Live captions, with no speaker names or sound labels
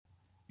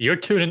You're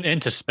tuning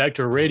into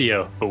Spectre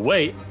Radio, but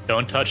wait,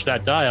 don't touch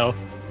that dial,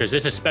 because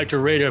this is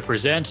Spectre Radio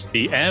presents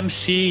the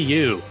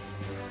MCU.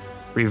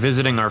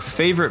 Revisiting our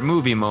favorite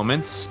movie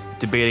moments,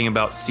 debating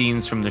about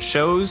scenes from the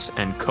shows,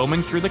 and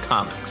combing through the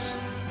comics.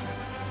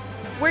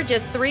 We're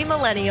just three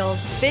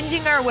millennials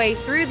binging our way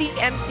through the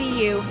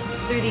MCU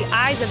through the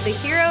eyes of the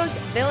heroes,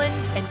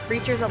 villains, and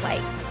creatures alike.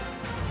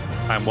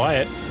 I'm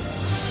Wyatt.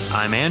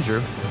 I'm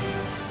Andrew.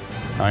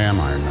 I am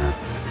Iron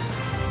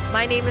Man.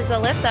 My name is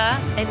Alyssa,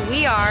 and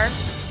we are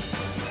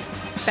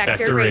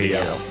Spectre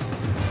Radio.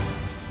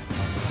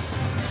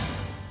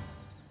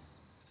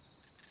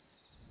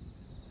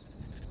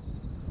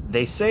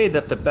 They say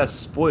that the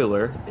best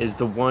spoiler is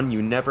the one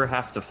you never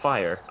have to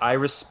fire. I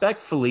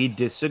respectfully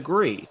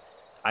disagree.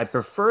 I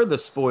prefer the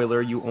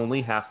spoiler you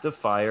only have to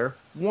fire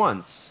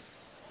once.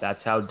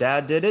 That's how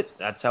Dad did it,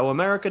 that's how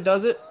America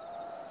does it,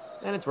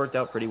 and it's worked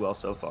out pretty well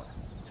so far.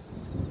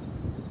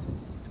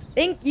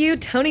 Thank you,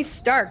 Tony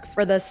Stark,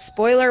 for the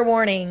spoiler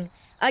warning.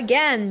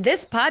 Again,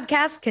 this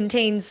podcast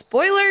contains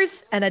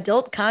spoilers and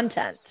adult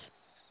content.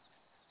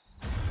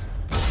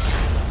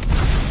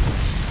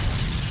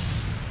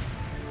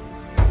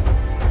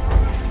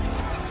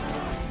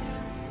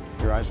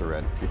 Your eyes are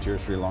red. Few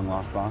tears for your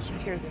long-lost boss?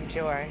 Tears of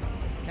joy.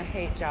 I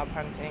hate job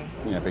hunting.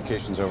 Yeah,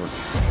 vacation's over.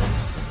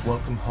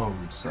 Welcome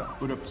home, sir.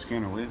 Boot up the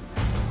scanner, will you?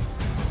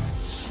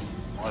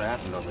 What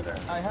happened over there?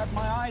 I had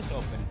my eyes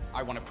open.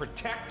 I want to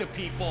protect the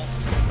people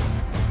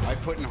I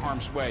put in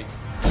harm's way.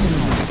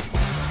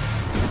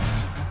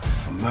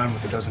 A man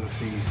with a dozen of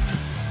these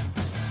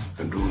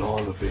can rule all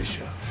of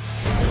Asia.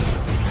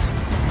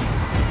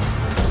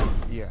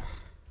 Yeah,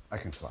 I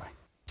can fly.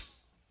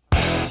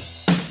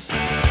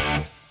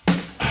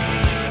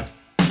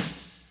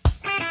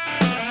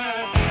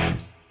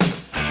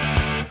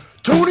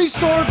 Tony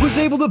Stark was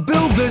able to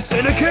build this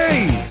in a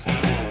cave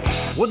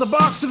with a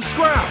box of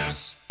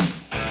scraps.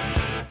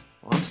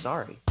 Well, I'm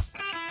sorry,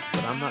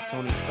 but I'm not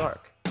Tony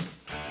Stark.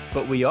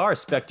 But we are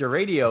Spectre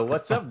Radio.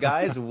 What's up,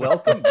 guys?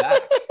 Welcome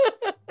back.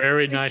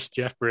 Very nice,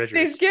 Jeff Bridges.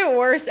 These get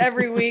worse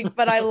every week,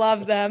 but I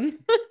love them.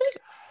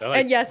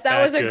 And yes,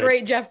 that was a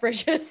great Jeff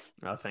Bridges.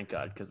 Oh, thank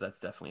God, because that's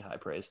definitely high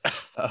praise.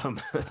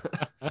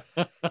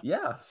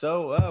 Yeah,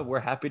 so we're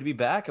happy to be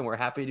back, and we're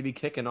happy to be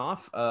kicking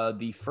off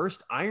the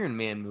first Iron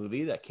Man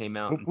movie that came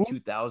out in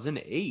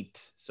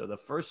 2008. So the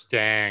first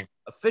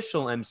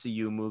official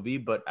MCU movie,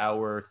 but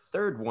our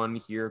third one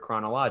here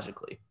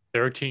chronologically.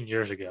 13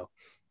 years ago.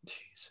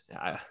 Jeez.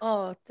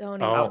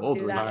 Don't even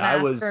do that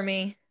math for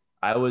me.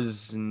 I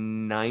was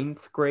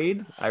 9th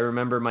grade. I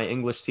remember my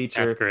English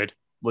teacher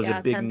was a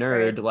big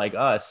nerd like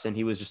us, and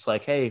he was just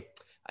like, hey,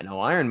 I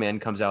know Iron Man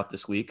comes out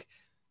this week,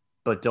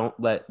 but don't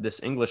let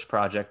this English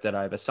project that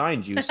I've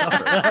assigned you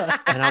suffer.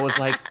 And I was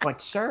like,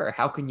 but sir,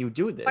 how can you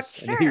do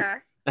this? But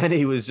sure. And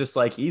he was just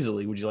like,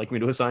 easily, would you like me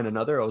to assign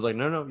another? I was like,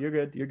 no, you're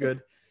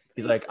good.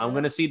 He's like, I'm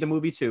going to see the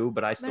movie too,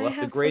 but I still have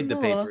to grade the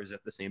papers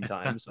at the same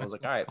time. So I was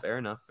like, all right, fair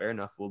enough.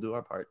 We'll do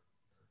our part.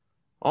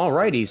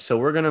 Alrighty, so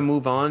we're going to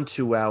move on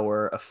to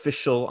our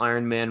official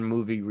Iron Man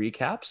movie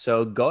recap.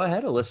 So go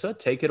ahead, Alyssa,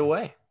 take it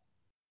away.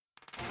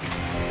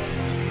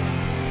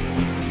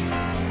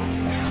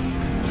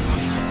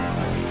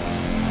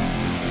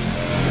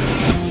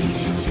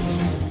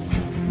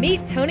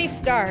 Meet Tony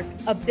Stark,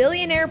 a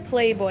billionaire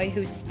playboy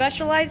who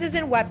specializes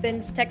in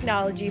weapons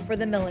technology for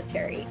the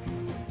military.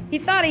 He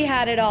thought he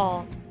had it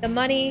all: the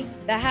money,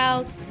 the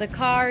house, the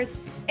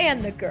cars,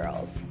 and the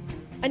girls.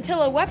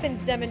 Until a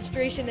weapons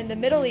demonstration in the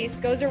Middle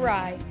East goes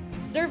awry,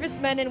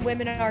 servicemen and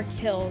women are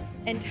killed,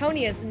 and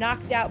Tony is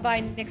knocked out by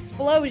an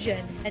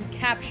explosion and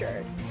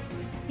captured.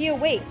 He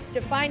awakes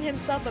to find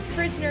himself a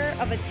prisoner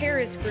of a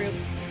terrorist group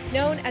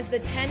known as the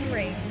Ten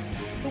Rings,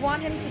 who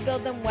want him to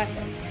build them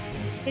weapons.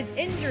 His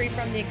injury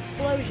from the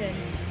explosion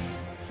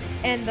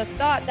and the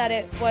thought that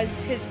it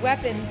was his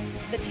weapons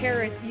the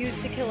terrorists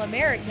used to kill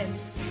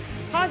Americans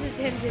causes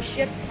him to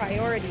shift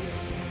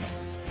priorities.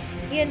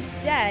 He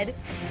instead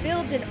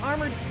builds an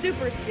armored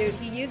supersuit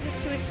he uses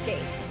to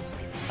escape.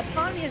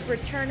 Upon his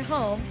return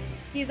home,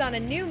 he's on a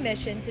new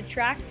mission to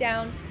track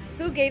down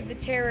who gave the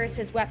terrorists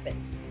his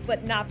weapons,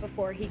 but not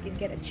before he can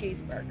get a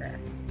cheeseburger.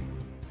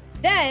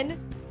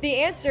 Then, the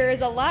answer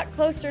is a lot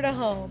closer to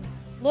home.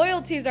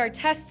 Loyalties are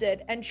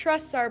tested and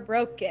trusts are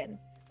broken.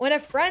 When a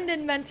friend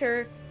and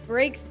mentor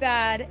breaks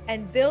bad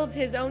and builds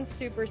his own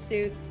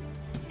supersuit,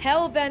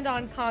 hell-bent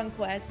on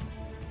conquest,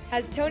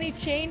 has Tony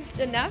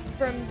changed enough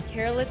from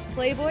careless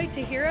playboy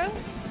to hero?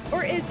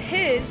 Or is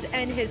his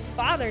and his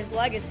father's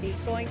legacy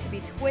going to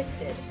be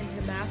twisted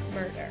into mass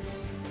murder?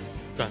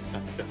 Dun,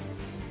 dun, dun.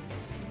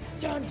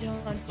 Dun,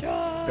 dun,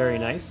 dun. Very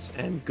nice,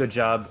 and good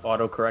job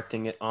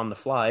auto-correcting it on the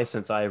fly,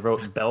 since I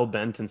wrote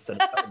bell-bent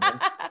instead of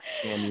bell-bent,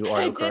 and you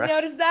I auto-correct. did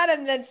notice that,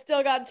 and then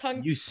still got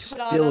tongue. You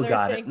still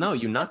got it. No,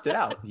 you knocked it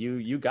out.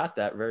 You got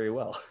that very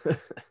well.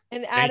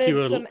 And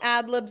added some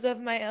ad-libs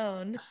of my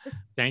own.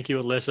 Thank you,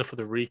 Alyssa, for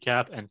the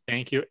recap, and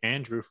thank you,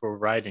 Andrew, for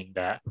writing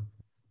that.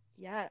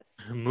 Yes.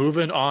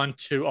 Moving on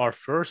to our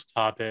first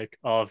topic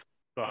of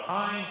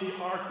Behind the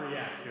Arc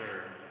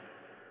Reactor.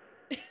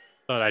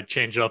 Thought I'd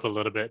change it up a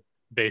little bit.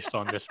 based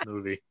on this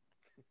movie.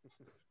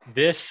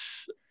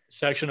 This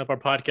section of our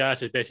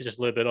podcast is basically just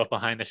a little bit of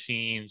behind the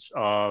scenes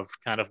of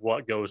kind of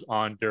what goes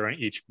on during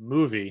each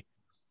movie.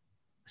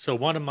 So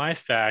one of my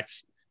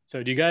facts,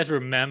 so do you guys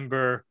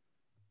remember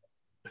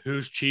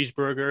whose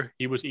cheeseburger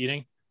he was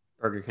eating?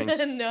 Burger King's.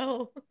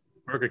 No,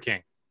 Burger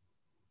King.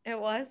 it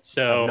was.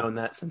 So I've known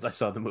that since I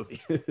saw the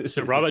movie.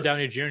 so Robert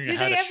Downey Jr. Do had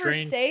they a ever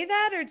strange say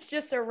that, or it's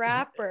just a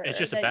rapper? It's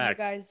just a that bag.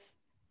 You guys.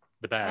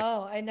 the bag.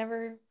 Oh, I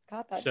never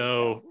got that. So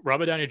detail.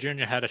 Robert Downey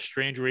Jr. had a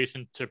strange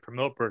reason to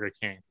promote Burger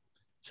King.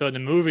 So in the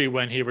movie,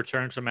 when he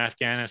returns from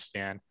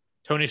Afghanistan,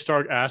 Tony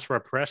Stark asks for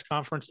a press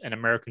conference and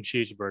American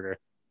cheeseburger.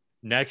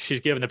 Next, he's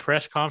given the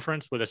press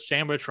conference with a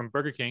sandwich from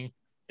Burger King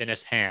in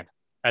his hand.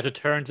 As it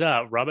turns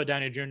out, Robert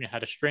Downey Jr.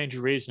 had a strange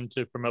reason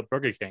to promote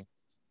Burger King.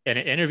 In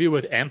an interview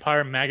with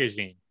Empire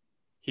magazine,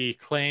 he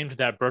claimed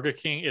that Burger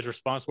King is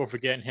responsible for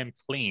getting him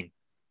clean.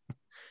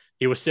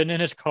 He was sitting in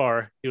his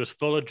car, he was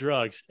full of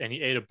drugs, and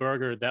he ate a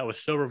burger that was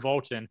so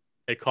revolting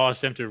it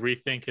caused him to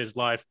rethink his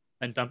life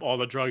and dump all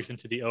the drugs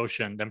into the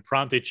ocean, then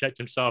promptly checked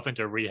himself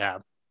into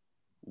rehab.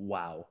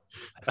 Wow.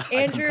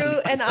 Andrew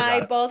and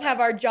I both have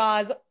our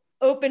jaws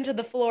open to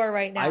the floor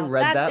right now. I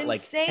read That's that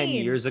insane. like 10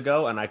 years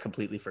ago and I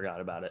completely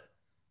forgot about it.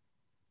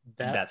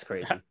 That's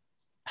crazy.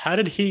 How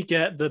did he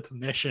get the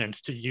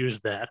permissions to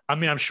use that? I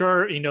mean, I'm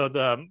sure,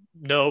 the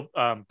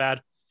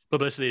bad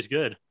publicity is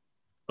good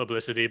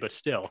publicity, but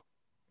still,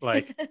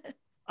 like,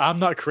 I'm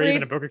not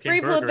craving a Burger King free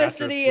burger.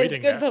 publicity is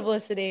good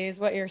publicity, is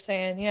what you're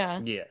saying. Yeah.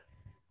 Yeah.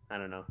 I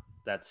don't know.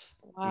 That's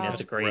Wow.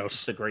 that's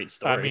Gross. a great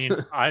story. I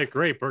mean, I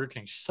agree. Burger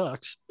King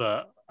sucks,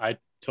 but I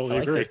totally I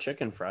like agree. their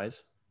chicken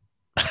fries.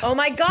 Oh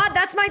my God,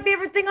 that's my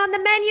favorite thing on the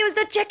menu is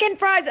the chicken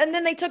fries. And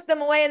then they took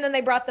them away and then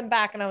they brought them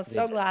back. And I was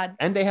so glad.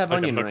 And they have Like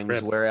a onion buck rings,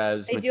 rib.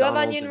 whereas They do have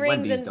McDonald's onion rings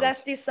Wendy's and don't.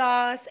 zesty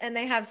sauce, and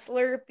they have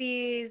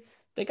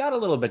Slurpees. They got a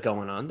little bit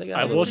going on. They got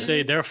I a will little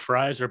say their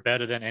fries are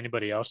better than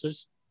anybody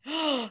else's,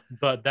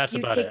 but that's You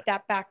about take it.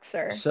 that back,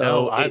 sir. bit. So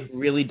No, it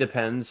really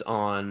depends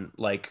on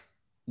like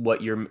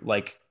what you're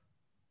like.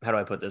 How do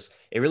I put this?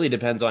 It really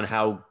depends on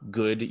how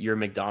good your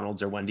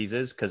McDonald's or Wendy's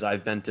is. Because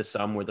I've been to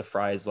some where the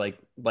fries, like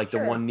the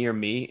Sure. one near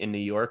me in New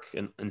York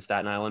in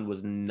Staten Island,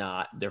 was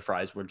not. Their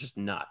fries were just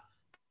not.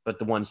 But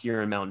the one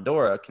here in Mount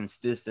Dora,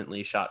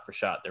 consistently shot for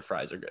shot, their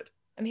fries are good.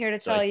 I'm here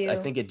to So tell you, I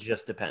think it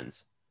just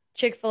depends.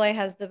 Chick-fil-A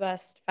has the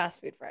best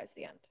fast food fries at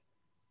the end.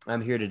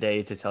 I'm here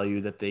today to tell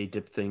you that they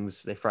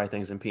fry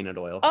things in peanut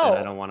oil, Oh, and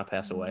I don't want to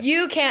pass away.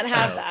 You can't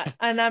have that.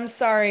 And I'm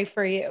sorry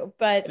for you,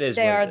 but It is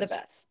they what are it the is.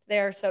 best. They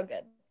are so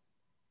good.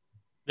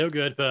 They're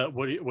good, but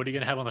what are you going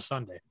to have on a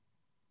Sunday?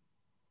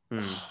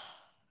 Hmm.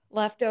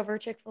 Leftover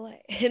Chick-fil-A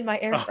in my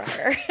air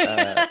fryer.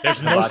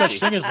 There's no such Hibachi.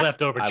 thing as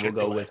leftover I will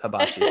Chick-fil-A. go with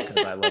hibachi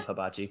because I love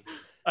hibachi.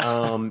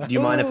 Do you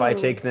mind if I Ooh.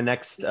 take the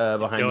next behind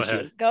Go the ahead.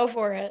 scenes Go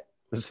for it.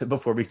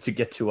 before we to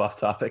get too off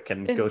topic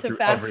and go Into through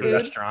fast every food?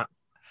 restaurant?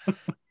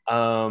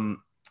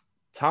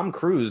 Tom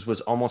Cruise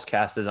was almost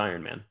cast as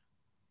Iron Man.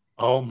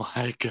 Oh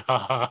my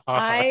god!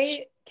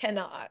 I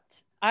cannot.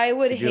 I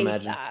would Could you hate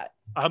imagine? that.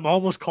 I'm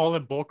almost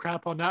calling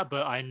bullcrap on that,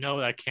 but I know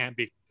that can't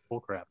be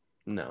bullcrap.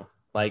 No,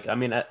 like I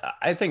mean,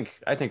 I think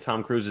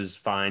Tom Cruise is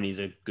fine. He's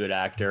a good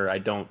actor. I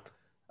don't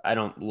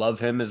love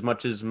him as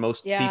much as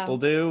most Yeah. people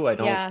do. I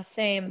don't Yeah,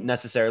 same.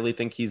 necessarily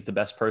think he's the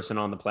best person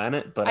on the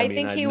planet, but I, I mean,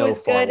 think he know was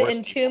far good worse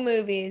in people. two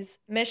movies,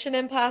 Mission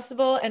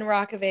Impossible and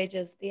Rock of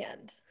Ages, the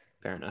end.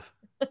 Fair enough.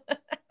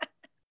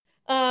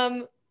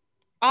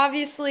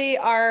 Obviously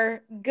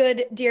our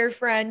good dear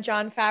friend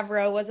Jon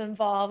Favreau was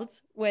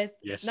involved with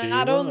Yes, he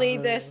not only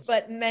this was.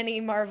 but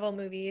many Marvel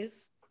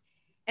movies.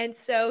 And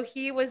so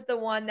he was the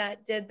one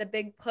that did the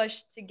big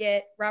push to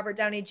get Robert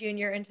Downey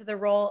Jr. into the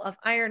role of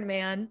Iron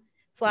Man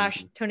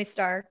 / Tony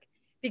Stark,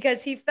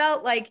 because he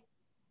felt like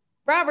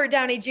Robert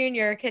Downey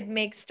Jr. could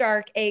make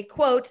Stark a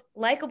quote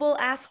likable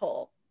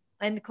asshole,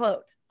 end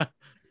quote.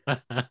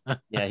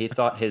 Yeah, he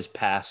thought his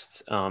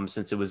past,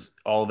 since it was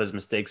all of his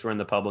mistakes were in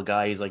the public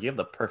eye, he's like, you have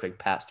the perfect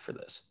past for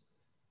this.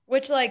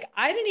 Which, like,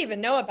 I didn't even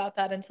know about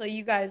that until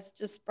you guys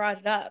just brought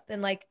it up.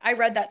 And, like, I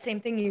read that same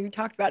thing you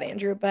talked about,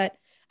 Andrew, but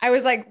I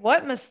was like,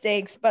 what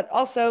mistakes? But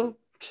also,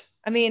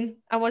 I mean,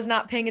 I was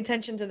not paying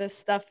attention to this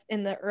stuff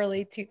in the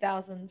early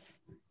 2000s,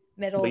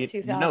 middle But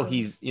 2000s.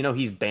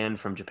 he's banned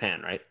from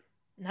Japan, right?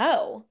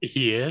 No.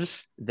 He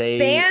is. They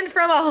Banned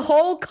from a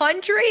whole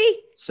country?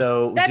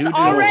 so That's due to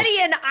already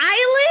an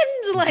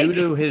island? Like, due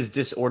to his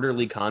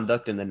disorderly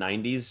conduct in the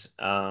 90s,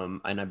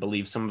 and I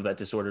believe some of that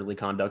disorderly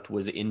conduct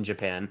was in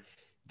Japan,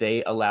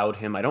 they allowed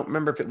him, I don't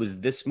remember if it was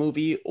this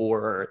movie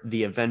or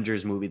the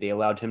Avengers movie, they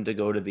allowed him to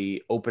go to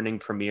the opening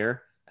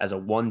premiere as a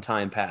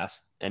one-time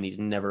pass, and he's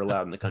never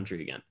allowed in the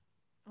country again.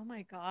 oh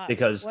my God.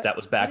 Because that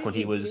was back when did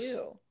he was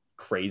do?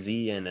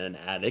 crazy and an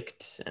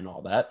addict and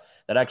all that.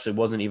 That actually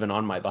wasn't even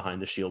on my Behind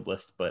the Shield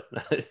list, but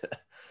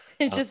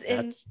It's just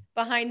in That's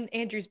behind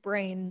Andrew's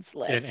brain's in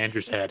list.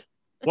 Andrew's head.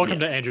 Welcome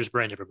Yeah. to Andrew's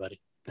brain, everybody.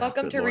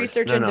 Welcome Good to Lord.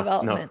 research No, and no, No,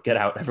 development. get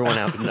out. Everyone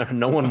out.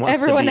 No one wants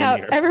Everyone to be out.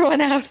 in here. Everyone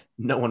out.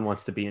 No one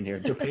wants to be in here.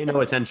 To pay no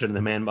attention to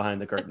the man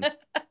behind the curtain.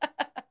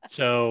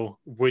 So,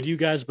 would you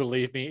guys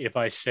believe me if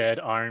I said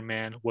Iron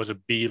Man was a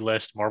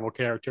B-list Marvel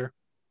character?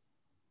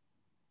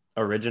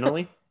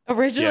 Originally,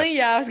 Originally, Yes.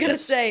 yeah, I was gonna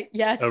Yes. say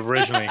yes.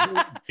 Originally,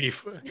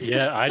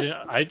 yeah, I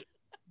didn't.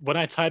 When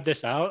I typed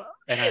this out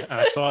and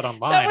I saw it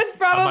online, That was I'm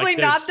probably like,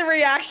 not the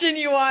reaction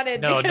you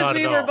wanted No, because not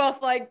we at were all.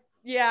 both like,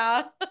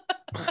 yeah,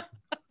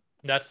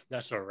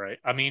 That's all right.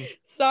 I mean,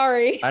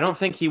 sorry. I don't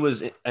think he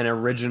was an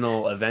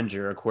original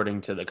Avenger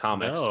according to the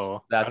comics. No, I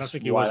That's don't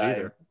think he why was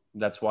either.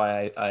 That's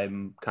why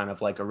I'm kind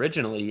of like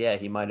originally, yeah,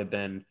 he might have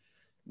been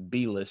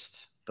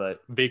B-list,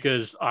 but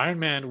because Iron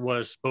Man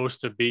was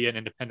supposed to be an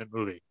independent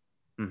movie,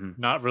 mhm.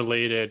 not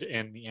related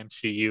in the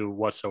MCU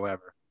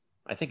whatsoever.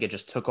 I think it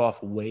just took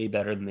off way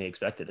better than they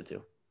expected it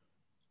to.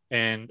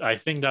 And I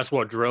think that's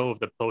what drove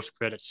the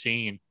post-credit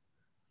scene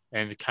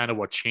and kind of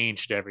what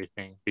changed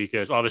everything,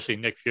 because obviously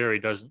Nick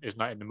Fury is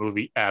not in the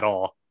movie at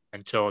all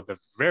until the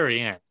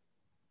very end.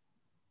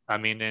 I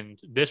mean, and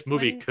this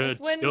movie could That's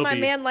when still my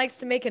be man likes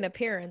to make an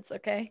appearance.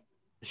 Okay.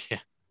 yeah.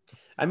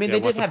 I mean, Yeah,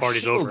 they once did the have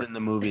party's Shield over. in the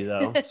movie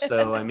though,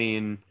 so I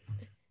mean,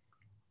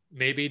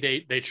 Maybe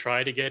they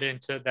try to get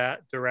into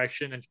that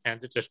direction and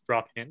kind of just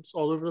drop hints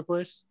all over the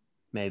place.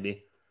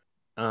 maybe.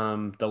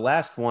 The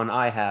last one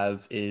I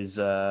have is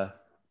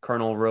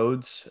Colonel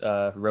Rhodes.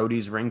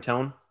 Rhodey's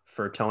ringtone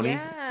for Tony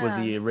was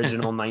the Yeah.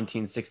 original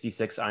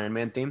 1966 Iron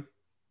Man theme.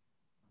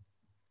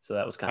 So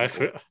that was kind of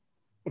cool.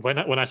 When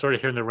I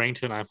started hearing the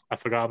ringtone, I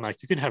forgot. I'm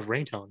like, you can have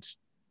ringtones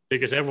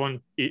because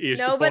everyone is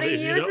Nobody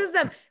uses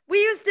them. We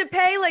used to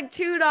pay like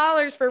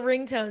 $2 for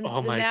ringtones. Oh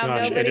and my now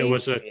gosh! And nobody it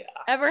was a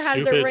ever has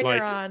a stupid, ringer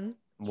like, on.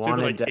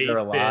 Wanted, like, Dead or 8-bit.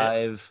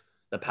 Alive,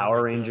 the Power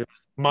my Rangers.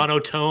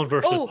 monotone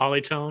versus Oh.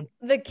 polytone.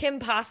 The Kim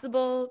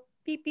Possible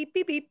beep beep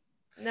beep beep.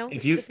 No.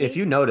 If you just me? if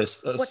you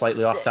notice, What's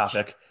slightly the off sitch?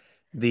 topic,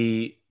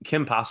 the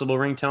Kim Possible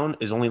ringtone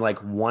is only like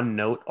one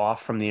note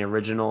off from the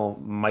original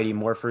Mighty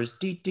Morphers.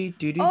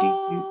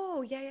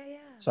 Oh yeah yeah yeah.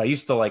 So I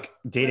used to like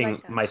dating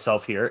that.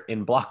 myself here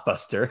in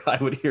Blockbuster.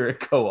 I would hear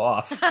it go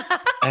off,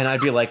 and I'd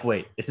be like,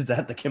 "Wait, is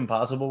that the Kim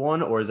Possible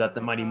one, or is that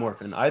the Mighty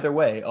Morphin?" Either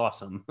way,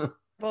 awesome.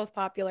 Both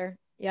popular.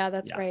 Yeah,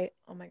 that's Yeah. right.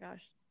 Oh my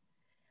gosh.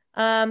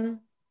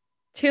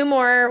 Two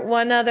more.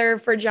 One other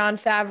for Jon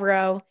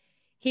Favreau.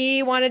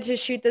 He wanted to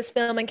shoot this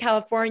film in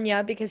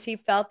California because he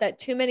felt that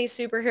too many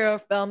superhero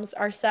films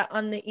are set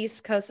on the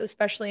East Coast,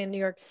 especially in New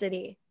York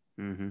City.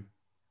 Mm-hmm.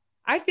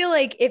 I feel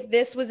like if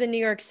this was in New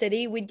York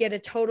City, we'd get a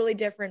totally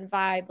different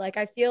vibe. Like,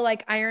 I feel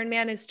like Iron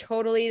Man is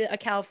totally a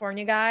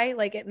California guy.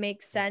 Like, it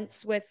makes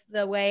sense with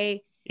the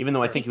way. Even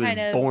though I think he was kind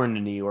of- born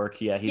in New York,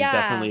 yeah, he's Yeah.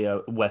 definitely a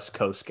West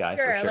Coast guy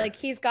for sure. Like,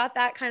 he's got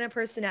that kind of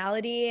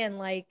personality and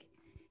like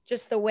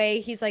just the way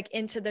he's like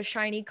into the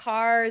shiny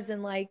cars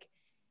and like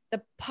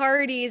the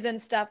parties and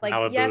stuff. Like,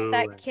 yes, Malibu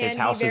that and- can His be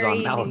house is on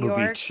very New Malibu York.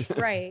 Beach.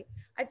 Right.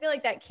 I feel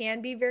like that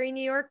can be very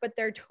New York, but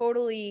they're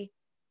totally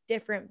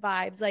different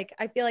vibes. Like,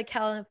 I feel like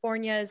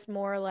California is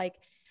more like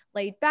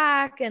laid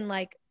back and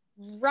like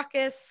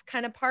ruckus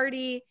kind of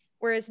party,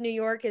 whereas New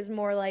York is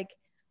more like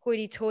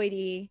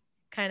hoity-toity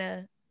kind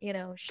of, you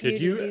know,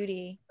 Could you- snooty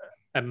duty.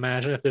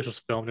 Imagine if this was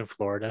filmed in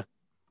Florida.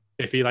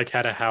 If he like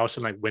had a house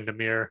in like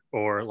Windermere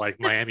or like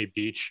Miami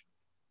Beach.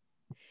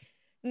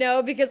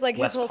 No, because like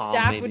his West whole Palm,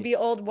 staff maybe. would be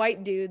old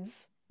white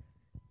dudes,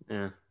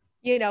 Yeah.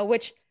 you know,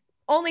 which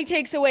only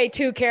takes away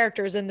two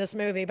characters in this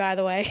movie, by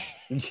the way.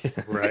 Yes.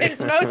 Right.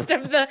 Since most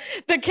of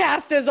the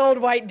cast is old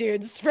white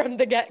dudes from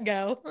the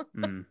get-go.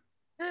 Mm.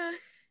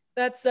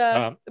 That's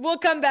Um, we'll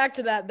come back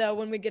to that though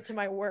when we get to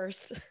my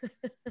worst.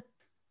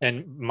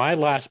 And my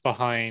last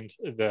behind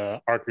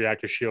the arc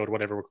reactor shield,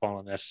 whatever we're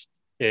calling this,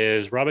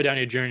 is Robert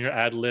Downey Jr.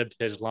 ad-libbed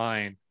his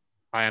line,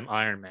 "I am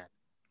Iron Man." His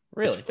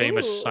Really?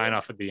 famous Ooh. sign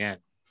off at the end.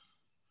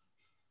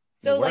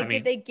 So Well, I like mean-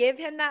 did they give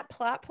him that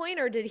plot point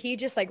or did he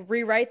just like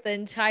rewrite the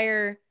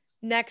entire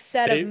next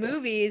set They- of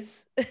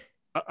movies?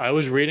 I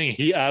was reading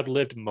he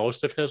ad-libbed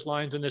most of his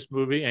lines in this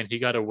movie and he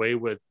got away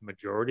with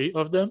majority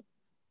of them.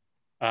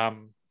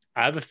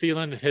 I have a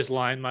feeling his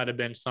line might have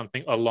been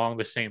something along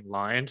the same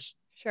lines,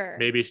 Sure.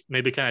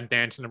 maybe kind of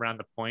dancing around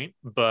the point,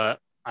 but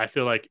I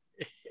feel like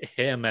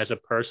him as a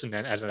person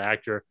and as an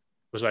actor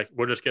was like,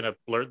 we're just gonna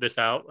blurt this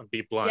out and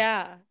be blunt.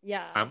 Yeah,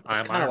 yeah. I'm It's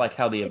Iron kind of like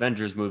how the It's-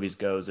 Avengers movies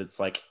goes. It's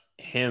like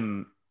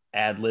him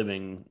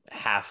ad-libbing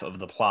half of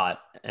the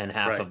plot and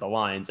half Right. of the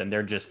lines, and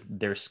they're just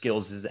their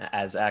skills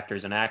as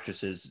actors and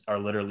actresses are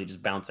literally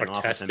just bouncing Are off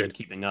of him and tested.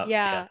 keeping up.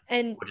 Yeah,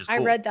 and which is I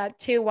cool. read that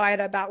too, Wyatt,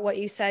 about what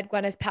you said.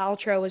 Gwyneth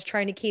Paltrow was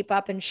trying to keep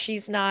up, and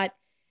she's not,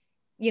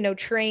 you know,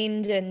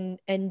 trained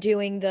and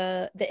doing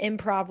the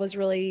improv was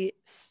really,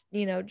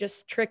 you know,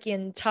 just tricky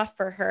and tough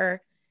for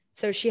her.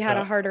 So she had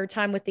a But- harder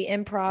time with the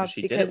improv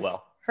She did it because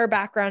well. her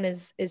background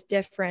is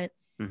different.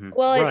 Mhm.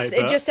 Well, Right,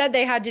 it but- just said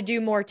they had to do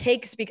more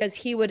takes because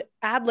he would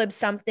ad lib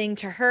something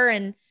to her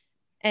and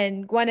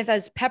Gwyneth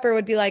as Pepper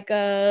would be like,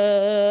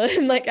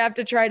 and like have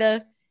to try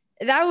to.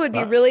 That would be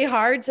But- really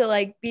hard to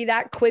like be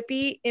that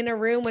quippy in a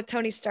room with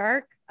Tony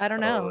Stark. I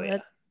don't know. Oh, yeah.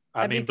 That'd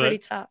I be mean, pretty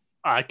but tough.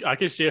 I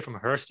can see it from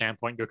her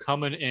standpoint. You're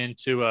coming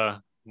into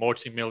a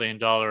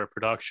multi-million-dollar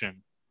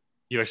production.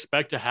 You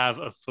expect to have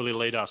a fully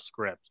laid out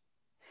script.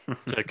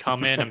 to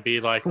come in and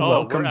be like, "Oh,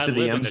 Welcome we're to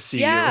the ad-libbing MCU."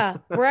 Yeah,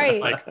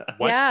 right. Like,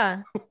 what?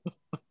 Yeah.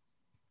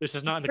 This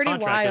is not in the pretty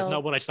contract. This is wild.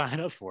 not what I signed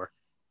up for.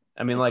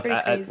 I mean, It's like, pretty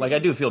I crazy.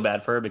 do feel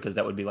bad for her because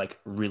that would be like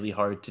really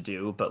hard to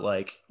do, but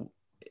like,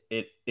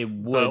 it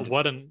would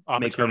What an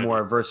opportunity. make her more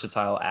a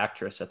versatile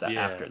actress at that.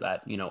 Yeah. After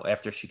that,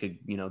 after she could,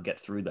 get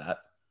through that.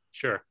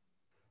 Sure.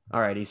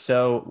 Alrighty,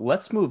 so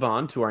let's move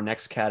on to our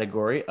next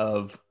category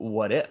of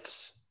what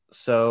ifs.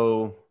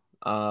 So,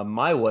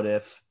 my what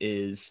if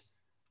is,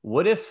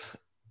 what if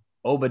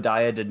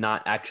Obadiah did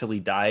not actually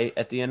die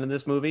at the end of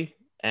this movie,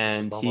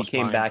 and he almost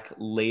came mine. back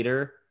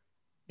later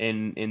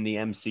in the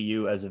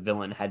MCU as a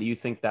villain? How do you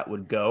think that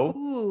would go?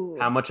 Ooh.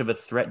 How much of a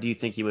threat do you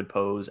think he would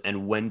pose,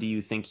 and when do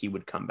you think he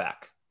would come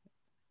back?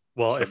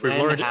 Well, So if we when,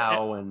 learned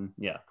how, and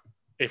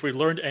if we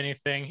learned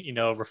anything,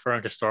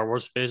 referring to Star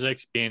Wars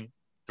physics being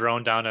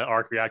thrown down an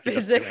arc reactor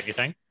doesn't do Physics.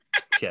 anything.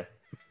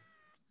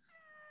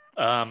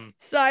 yeah.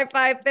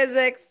 Sci-fi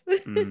physics.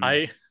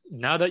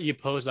 Now that you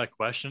pose that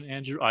question,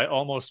 Andrew, I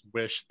almost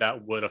wish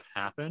that would have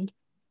happened.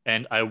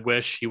 And I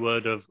wish he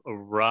would have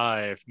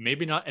arrived,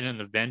 maybe not in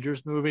an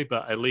Avengers movie,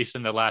 but at least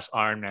in the last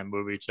Iron Man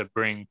movie, to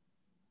bring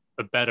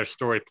a better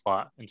story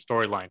plot and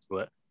storyline to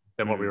it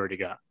than what we already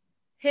got.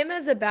 Him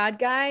as a bad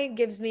guy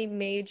gives me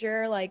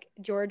major like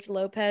George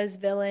Lopez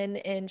villain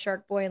in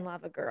Shark Boy and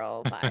Lava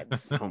Girl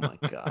vibes. Oh my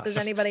gosh. Does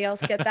anybody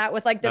else get that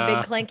with like the big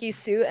clanky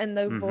suit and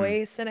the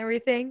voice and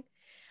everything?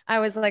 I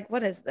was like,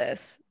 what is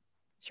this?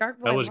 Shark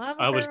Boy and Lava Girl?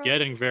 I was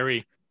getting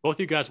very. Both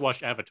you guys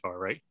watched Avatar,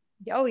 right?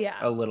 Oh yeah.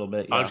 A little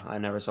bit, yeah. I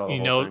never saw the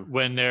whole thing.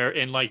 When they're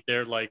in like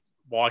their like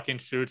walking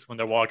suits when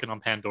they're walking on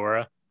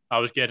Pandora. I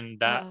was getting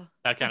that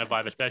kind of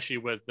vibe, especially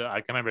with I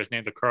can't remember his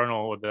name, the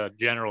colonel or the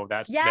general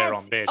that's there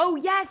on base. Oh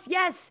yes.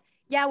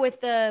 Yeah,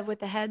 with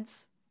the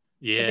heads.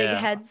 Yeah. The big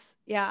heads.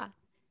 Yeah.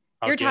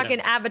 You're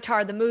talking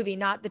Avatar the movie,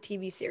 not the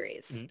TV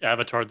series.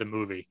 Avatar the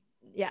movie.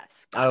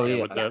 Yes. Oh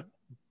yeah. With the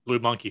blue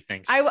monkey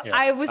things.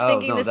 I was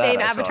thinking the same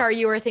Avatar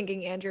you were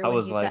thinking, Andrew, when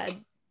you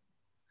said.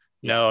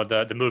 No,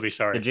 the movie,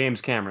 sorry. The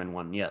James Cameron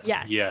one, yes.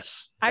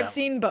 Yes. I've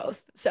seen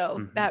both,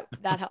 so that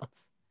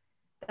helps.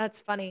 That's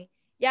funny.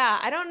 Yeah,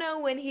 I don't know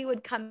when he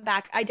would come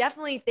back. I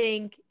definitely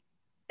think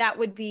that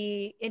would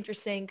be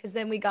interesting because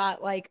then we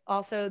got like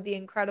also the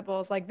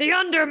Incredibles, like the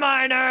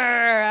Underminer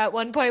at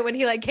one point when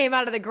he like came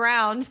out of the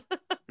ground.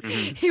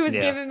 He was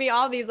giving me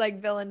all these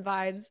like villain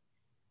vibes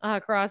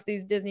across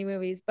these Disney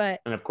movies. And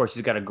of course,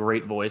 he's got a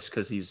great voice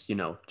because he's,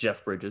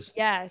 Jeff Bridges.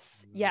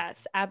 Yes,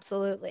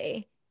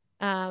 absolutely.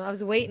 I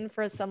was waiting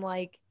for some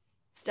like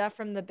stuff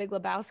from the Big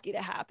Lebowski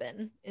to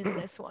happen in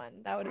this one.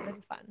 That would have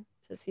been fun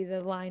to see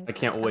the lines. I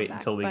can't wait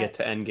until we get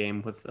to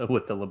Endgame with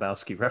the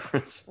Lebowski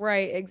reference.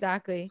 Right,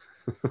 exactly.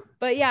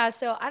 But yeah,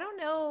 so I don't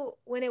know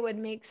when it would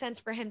make sense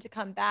for him to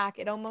come back.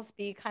 It'd almost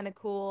be kind of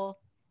cool.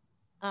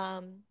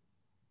 Gosh,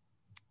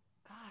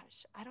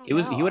 I don't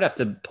know. He would have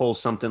to pull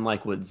something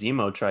like what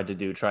Zemo tried to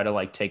do, try to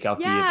like take out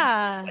the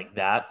like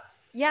that.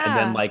 Yeah. And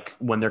then like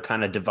when they're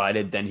kind of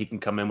divided, then he can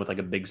come in with like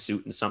a big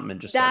suit and something and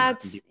just I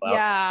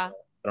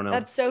don't know.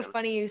 That's so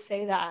funny you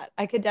say that.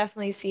 I could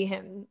definitely see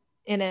him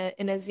in a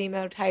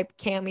Zemo type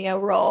cameo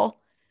role.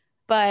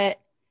 But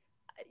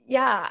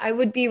yeah, I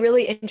would be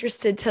really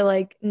interested to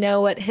like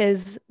know what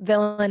his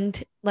villain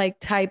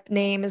type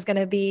name is going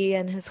to be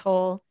and his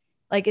whole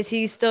like is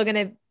he still going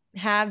to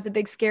have the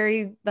big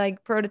scary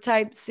like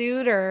prototype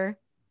suit or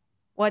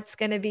what's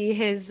going to be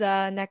his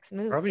next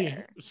move? Probably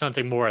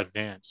something more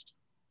advanced.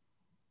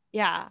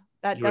 Yeah,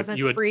 that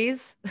doesn't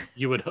freeze.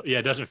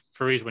 It doesn't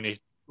freeze when you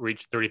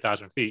reach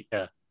 30,000 feet.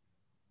 Yeah.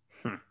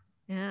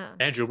 Yeah.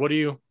 Andrew, what are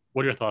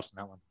your thoughts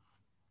on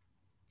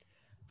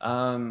that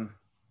one?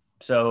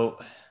 So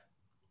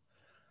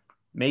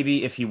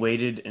maybe if he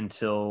waited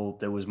until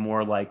there was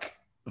more like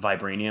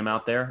vibranium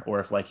out there, or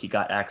if like he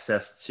got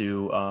access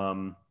to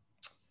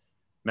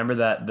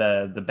remember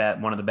that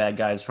one of the bad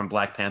guys from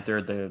Black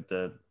Panther,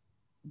 the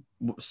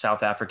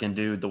South African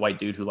dude, the white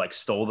dude who like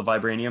stole the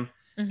vibranium.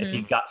 If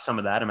he got some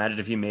of that, imagine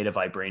if he made a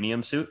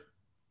vibranium suit,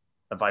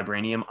 a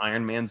vibranium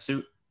Iron Man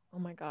suit. Oh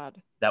my God.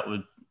 That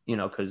would,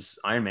 because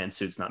Iron Man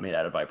suit's not made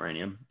out of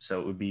vibranium, so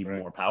it would be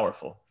more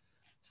powerful.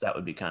 So that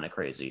would be kind of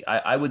crazy.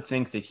 I would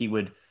think that he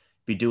would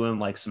be doing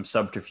like some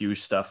subterfuge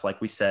stuff,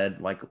 like we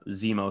said, like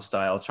Zemo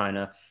style, trying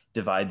to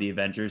divide the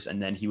Avengers,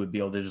 and then he would be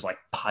able to just like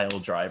pile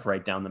drive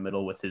right down the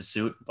middle with his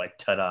suit, like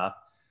ta-da.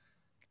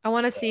 I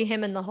want to see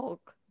him and the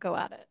Hulk go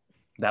at it.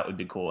 That would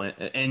be cool.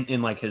 And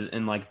in like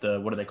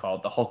the what do they call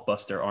it? The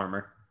Hulkbuster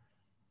armor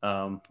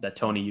that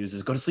Tony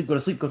uses. Go to sleep, go to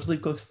sleep, go to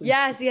sleep, go to sleep.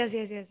 Yes.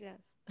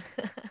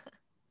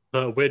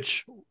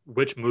 which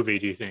movie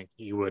do you think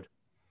you would?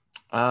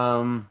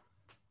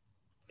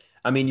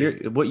 I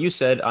mean, what you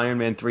said, Iron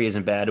Man 3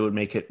 isn't bad. It would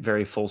make it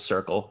very full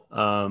circle.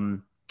 I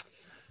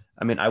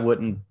mean, I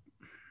wouldn't.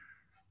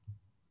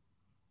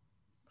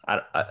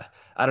 I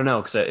don't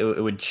know, because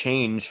it would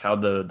change how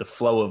the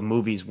flow of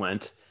movies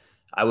went.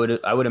 I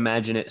would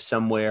imagine it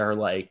somewhere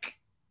like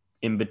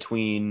in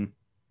between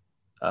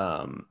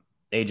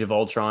Age of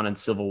Ultron and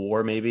Civil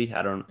War, maybe.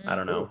 I don't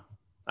know.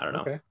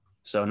 Okay.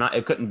 So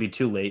it couldn't be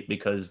too late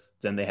because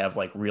then they have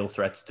like real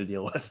threats to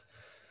deal with.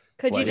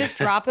 Could you What? just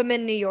drop him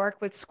in New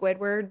York with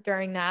Squidward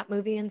during that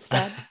movie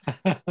instead?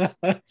 I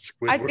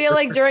Squidward. feel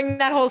like during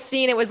that whole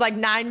scene, it was like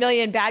 9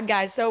 million bad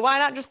guys. So why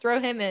not just throw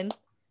him in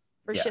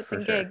for Yeah, shits for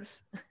and sure.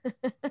 gigs?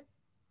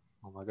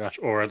 Oh my gosh!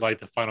 Or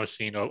like the final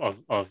scene of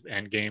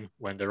Endgame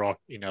when they're all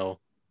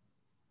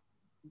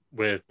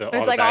with the,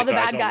 It's like all the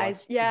bad all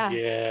guys. Yeah.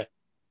 Yeah.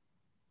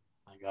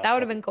 My gosh, That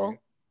would have that'd been be cool.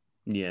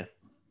 great. Yeah.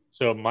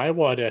 So my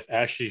what if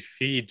actually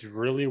feeds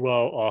really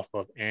well off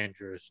of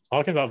Andrew's.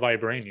 Talking about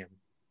vibranium.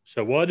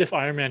 So what if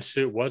Iron Man's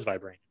suit was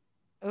vibranium?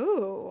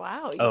 Ooh,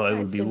 wow. You Oh, it guys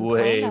would be didn't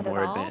plan way that at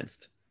more all?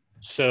 advanced.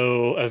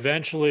 So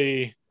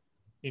eventually,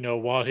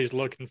 while he's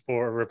looking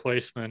for a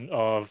replacement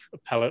of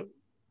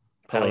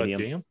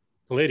palladium,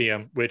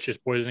 which is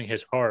poisoning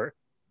his heart,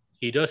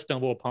 he does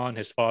stumble upon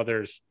his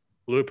father's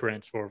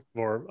blueprints for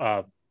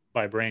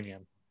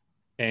vibranium,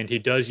 and he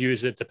does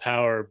use it to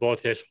power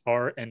both his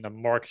heart and the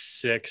Mark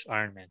VI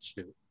Iron Man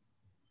suit.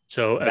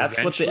 So That's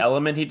what the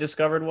element he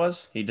discovered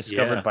was? He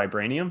discovered Yeah.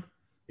 vibranium?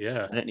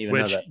 Yeah, I didn't even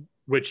know that.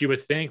 Which you would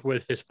think,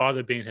 with his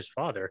father being his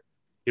father,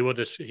 he would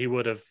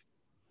have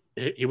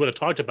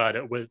talked about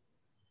it with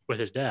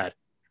his dad.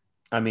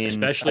 I mean,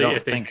 Especially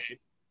if they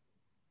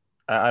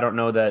I don't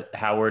know that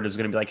Howard is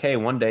going to be like, hey,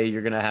 one day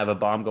you're going to have a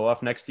bomb go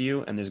off next to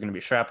you and there's going to be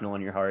shrapnel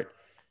in your heart.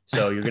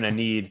 So you're going to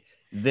need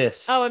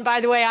this. Oh, and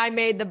by the way, I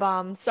made the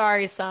bomb.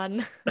 Sorry,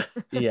 son.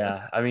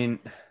 Yeah. I mean,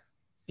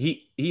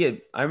 I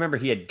remember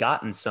he had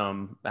gotten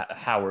some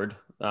Howard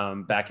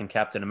back in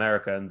Captain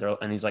America,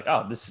 and he's like,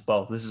 oh, this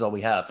is all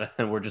we have.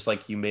 And we're just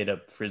like, you made a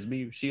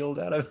Frisbee shield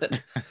out of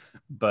it.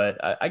 But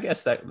I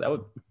guess that's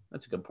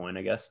a good point,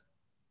 I guess.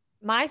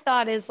 My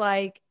thought is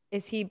like,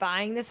 is he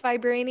buying this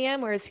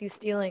vibranium or is he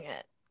stealing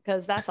it?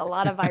 Because that's a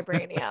lot of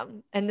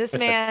vibranium. And this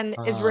man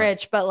is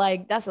rich, but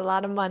like, that's a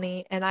lot of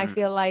money. And I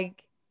feel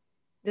like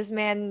this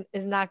man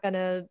is not going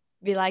to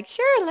be like,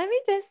 sure, let me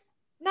just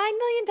 $9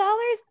 million.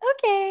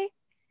 Okay.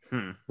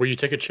 Will you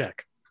take a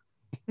check?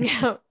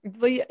 Yeah.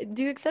 Do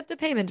you accept a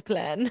payment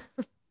plan?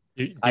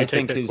 I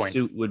think his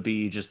suit would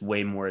be just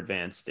way more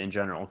advanced in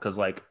general, because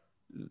like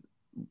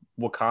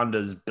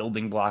Wakanda's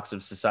building blocks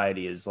of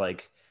society is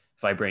like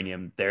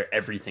vibranium.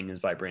 Everything is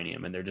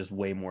vibranium, and they're just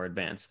way more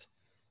advanced.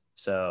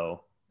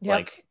 So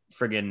like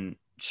friggin'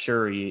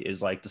 Shuri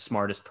is like the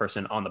smartest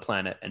person on the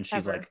planet, and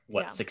she's Ever. like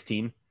what, Yeah.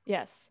 16?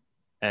 Yes.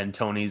 And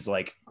Tony's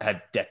like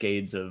had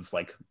decades of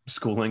like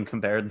schooling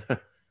compared.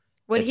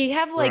 Would he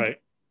have like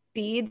Right.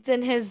 beads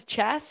in his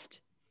chest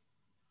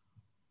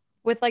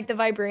with like the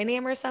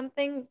vibranium or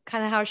something?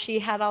 Kind of how she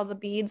had all the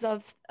beads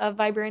of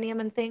vibranium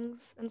and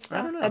things and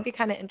stuff. don't know. That'd be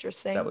kind of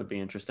interesting. That would be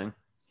interesting.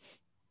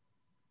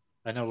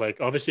 I know, like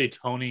obviously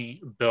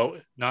Tony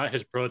built not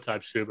his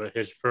prototype suit, but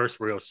his first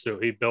real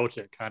suit. He built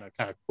it kind of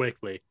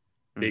quickly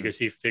because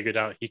he figured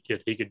out he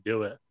could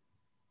do it.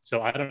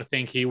 So I don't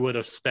think he would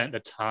have spent the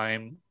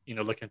time,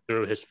 looking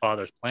through his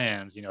father's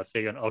plans,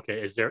 figuring,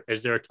 okay, is there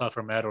a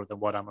tougher metal than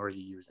what I'm already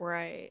using,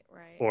 Right.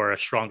 or a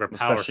stronger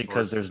power Especially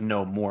because source? there's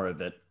no more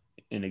of it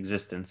in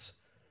existence.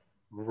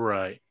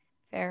 Right.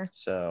 Fair.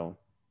 So,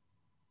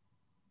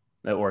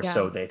 or Yeah.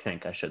 so they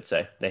think, I should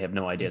say. They have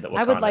no idea that Wakanda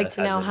I would like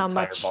to has know an how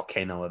entire much-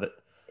 volcano of it.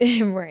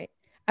 Right.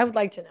 I would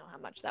like to know how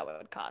much that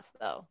would cost,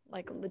 though.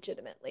 Like,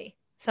 legitimately.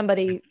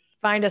 Somebody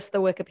find us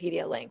the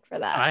Wikipedia link for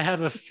that. I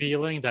have a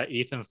feeling that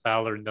Ethan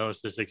Fowler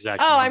knows this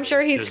exact. I'm number,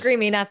 sure he's because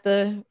screaming at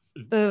the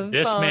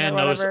This phone man or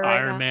knows whatever right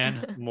Iron now.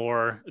 Man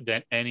more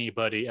than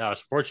anybody else.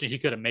 Fortunately, he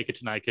couldn't make it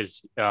tonight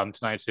because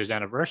tonight's his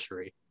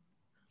anniversary.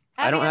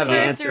 I don't have the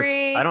answer.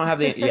 I don't have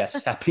the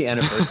yes. Happy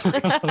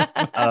anniversary.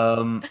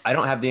 I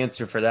don't have the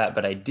answer for that,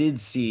 but I did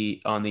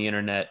see on the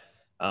internet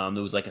there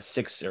was like a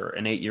 6 or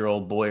an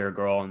 8-year-old boy or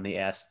girl, and they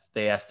asked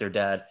their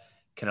dad,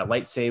 "Can a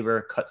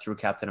lightsaber cut through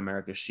Captain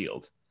America's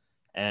shield?"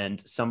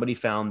 And somebody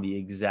found the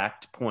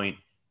exact point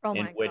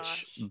in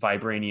which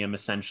vibranium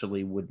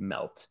essentially would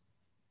melt,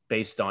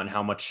 based on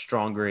how much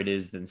stronger it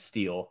is than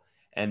steel,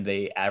 and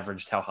they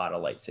averaged how hot a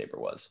lightsaber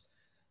was.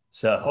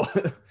 So,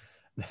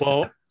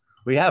 well.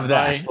 We have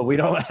that, but we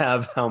don't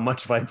have how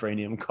much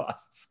vibranium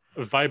costs.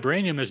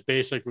 Vibranium is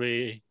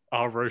basically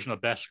our version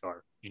of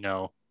Beskar.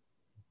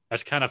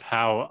 That's kind of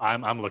how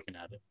I'm looking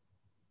at it.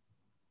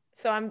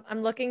 So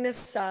I'm looking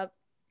this up.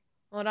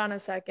 Hold on a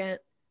second.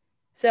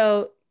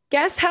 So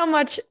guess how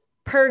much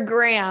per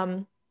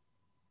gram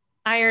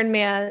Iron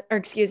Man, or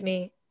excuse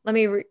me, let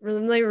me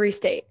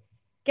restate.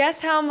 Guess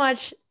how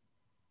much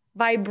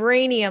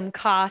vibranium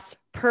costs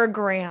per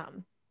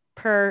gram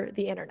per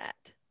the internet.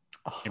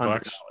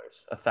 $100,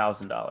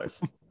 $1,000,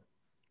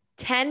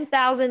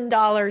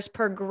 $10,000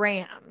 per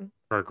gram.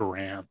 Per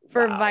gram.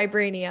 For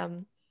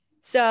vibranium.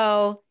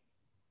 So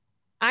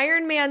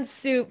Iron Man's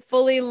suit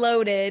fully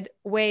loaded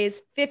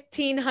weighs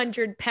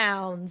 1,500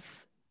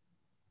 pounds.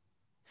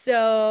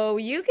 So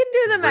you can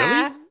do the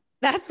math.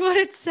 That's what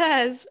it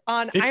says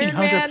on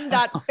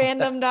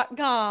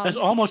ironman.fandom.com. That's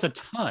almost a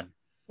ton.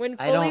 When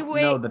fully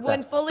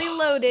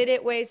loaded,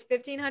 it weighs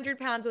 1,500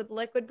 pounds with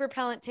liquid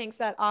propellant tanks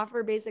that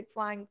offer basic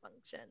flying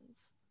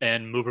functions.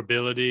 And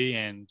movability,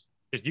 and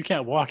because you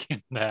can't walk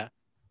in that.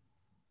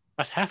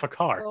 That's half a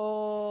car.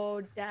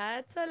 So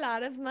that's a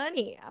lot of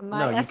money. My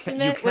No, you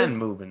estimate can was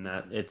move in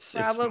that. It's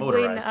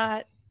probably motorized.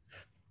 not.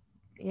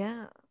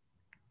 Yeah.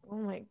 Oh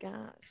my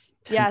gosh.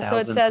 Yeah, so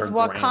it 10,000 says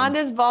per gram.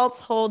 Wakanda's vaults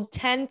hold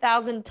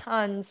 10,000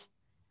 tons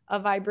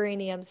of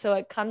vibranium. So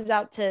it comes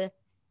out to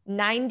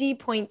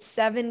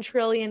 $90.7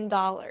 trillion.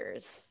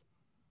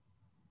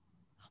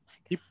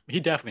 He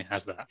definitely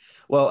has that.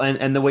 Well,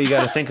 and the way you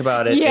got to think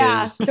about it is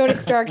Yeah, Tony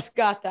Stark's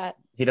got that.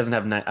 he doesn't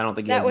have. I don't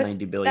think he That has was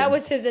 90 billion. that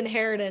was his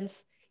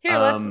inheritance. Here,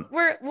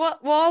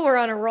 while we're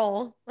on a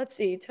roll, let's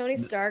see. Tony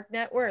Stark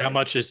net worth. How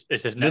much is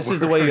his net This worth? is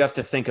the way you have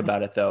to think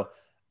about it, though.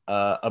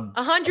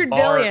 100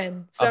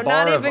 billion. So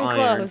not even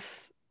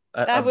close.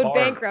 That would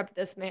bankrupt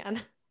this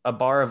man. A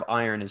bar of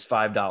iron is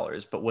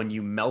 $5, but when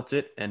you melt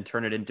it and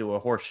turn it into a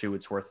horseshoe,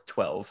 it's worth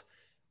 12.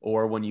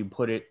 Or when you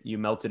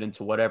melt it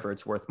into whatever,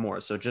 it's worth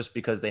more. So just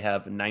because they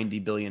have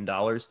 $90 billion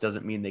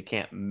doesn't mean they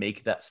can't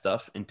make that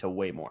stuff into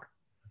way more.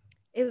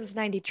 It was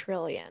 90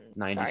 trillion.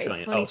 90 Sorry,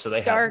 trillion. Tony So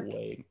they Stark, have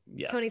way.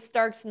 Yeah. Tony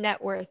Stark's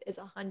net worth is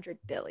 100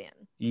 billion.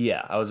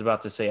 Yeah, I was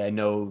about to say I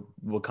know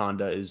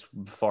Wakanda is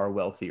far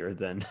wealthier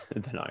than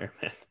Iron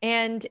Man.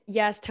 And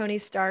yes, Tony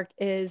Stark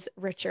is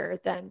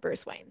richer than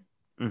Bruce Wayne.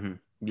 Mm-hmm.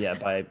 Yeah,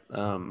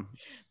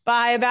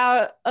 by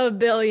about $1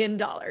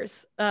 billion. Or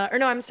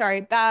no, I'm sorry,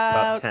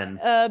 about 10.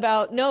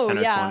 No, 10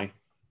 or yeah, 20.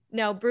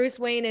 no. Bruce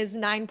Wayne is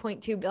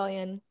 9.2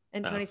 billion,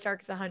 and Tony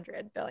Stark is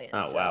 100 billion.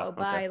 Oh, so wow.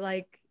 by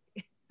like,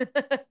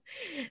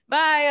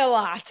 by a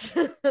lot,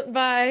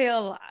 by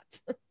a lot.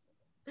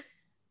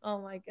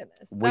 Oh my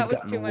goodness, that was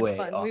too much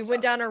fun. We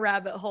went down a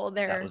rabbit hole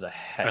there. That was a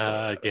heck of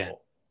a rabbit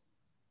hole.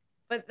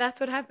 But that's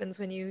what happens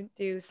when you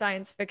do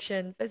science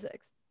fiction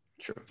physics.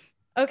 True.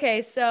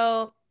 Okay,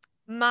 so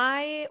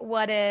my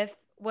what if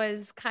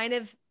was kind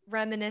of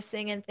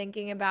reminiscing and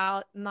thinking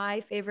about my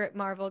favorite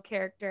Marvel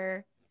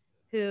character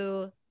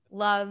who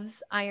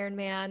loves Iron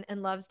Man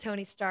and loves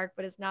Tony Stark,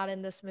 but is not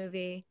in this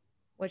movie,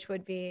 which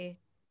would be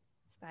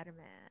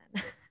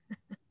Spider-Man.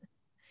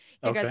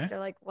 You guys are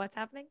like, what's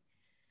happening?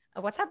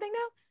 What's happening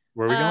now?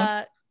 Where are we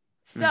going?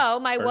 So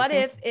my what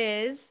if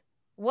is,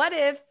 what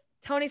if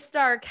Tony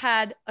Stark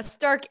had a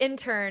Stark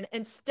intern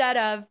instead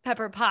of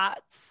Pepper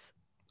Potts?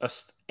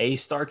 A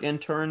Stark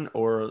intern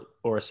or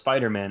a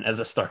Spider-Man as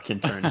a Stark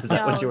intern? Is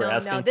that what you were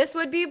asking? No, this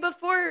would be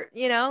before,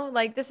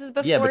 like this is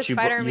before yeah, but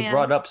Spider-Man. you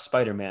brought up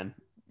Spider-Man.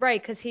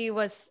 Right, because he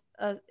was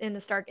in the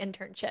Stark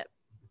internship.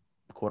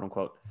 Quote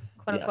unquote.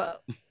 Quote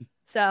unquote.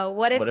 So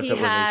what if he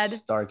had a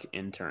Stark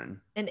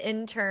intern? An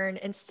intern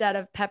instead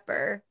of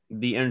Pepper?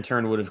 The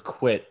intern would have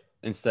quit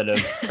instead of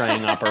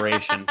trying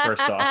Operation,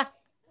 first off.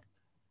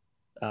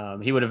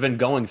 He would have been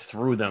going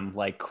through them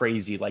like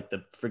crazy, like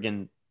the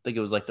friggin', I think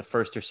it was like the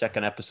first or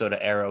second episode of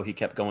Arrow. He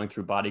kept going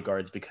through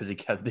bodyguards because he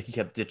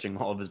kept ditching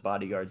all of his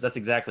bodyguards. That's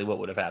exactly what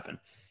would have happened.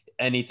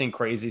 Anything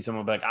crazy,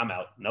 someone would be like, I'm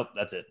out. Nope,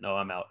 that's it. No,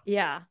 I'm out.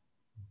 Yeah.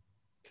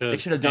 They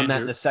should have done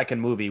that in the second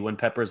movie when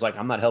Pepper's like,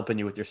 I'm not helping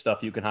you with your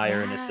stuff. You can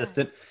hire an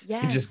assistant.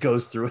 Yes. He just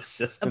goes through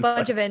assistants. A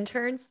bunch of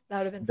interns. That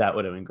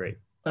would have been great.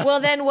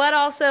 Well, then what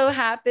also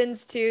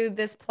happens to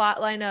this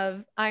plot line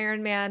of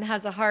Iron Man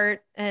has a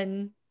heart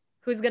and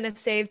who's going to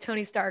save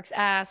Tony Stark's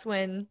ass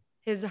when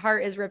his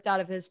heart is ripped out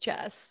of his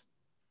chest?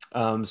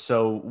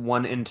 So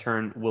one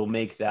intern will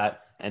make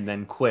that and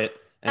then quit.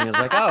 And he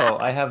was like, oh,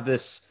 I have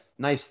this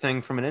nice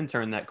thing from an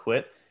intern that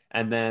quit.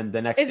 And then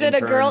the next Is it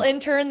a girl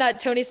intern that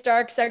Tony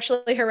Stark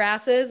sexually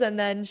harasses and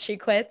then she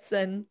quits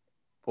and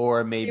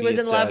or maybe he was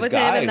in love with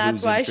him and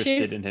that's why she's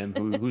interested in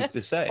him. Who's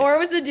to say? Or it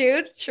was a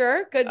dude.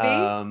 Sure, could be.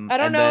 I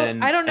don't know.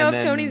 I don't know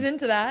if Tony's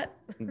into that.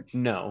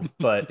 No,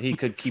 but he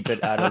could keep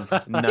it out of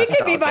nostalgia. He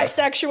could be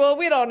bisexual.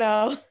 We don't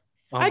know.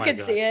 I could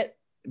see it.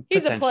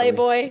 He's a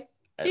playboy.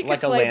 He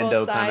like a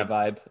Lando kind of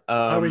vibe.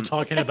 Are we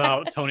talking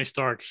about Tony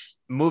Stark's?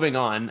 Moving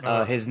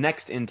on, his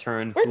next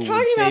intern We're who talking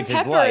would save about his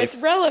Pepper. life It's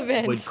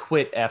relevant. would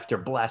quit after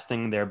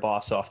blasting their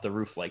boss off the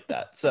roof like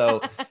that.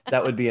 So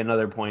that would be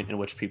another point in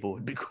which people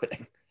would be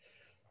quitting.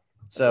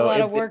 So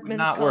it would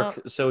not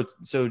work. So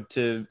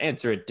to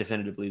answer it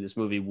definitively, this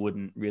movie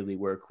wouldn't really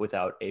work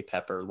without a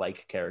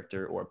Pepper-like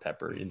character or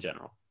Pepper in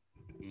general.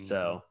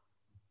 So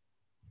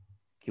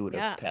he would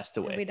have passed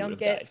away. We don't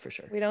died for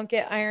sure. We don't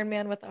get Iron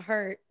Man with a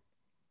heart.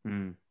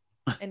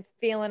 And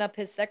feeling up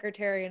his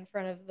secretary in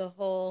front of the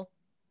whole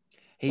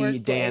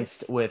workplace.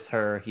 Danced with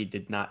her. He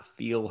did not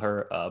feel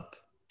her up.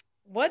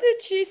 What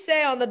did she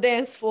say on the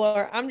dance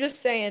floor? I'm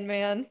just saying,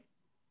 man.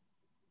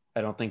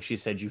 I don't think she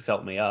said you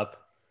felt me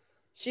up.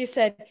 She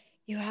said,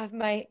 you have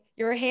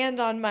your hand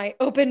on my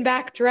open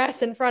back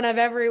dress in front of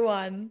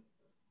everyone.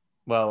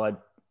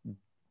 Well,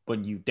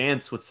 when you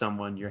dance with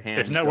someone, your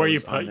hand isn't that where you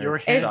put your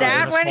hand? Is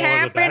that what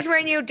happens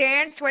when you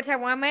dance with a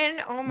woman?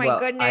 Oh my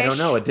goodness. I don't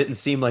know. It didn't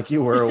seem like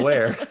you were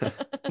aware.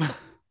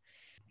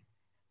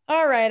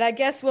 All right. I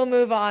guess we'll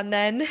move on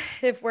then,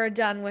 if we're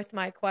done with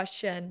my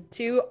question,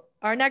 to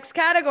our next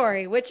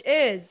category, which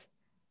is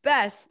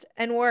best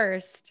and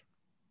worst.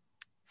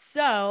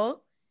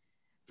 So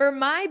for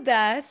my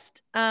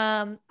best,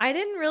 I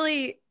didn't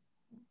really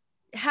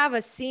have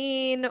a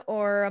scene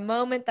or a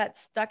moment that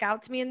stuck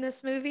out to me in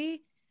this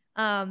movie.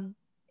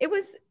 It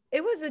was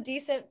it was a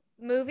decent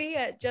movie.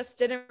 It just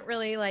didn't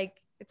really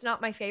it's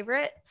not my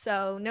favorite.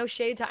 So no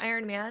shade to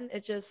Iron Man.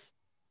 It just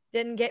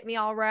didn't get me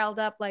all riled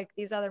up like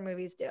these other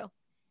movies do.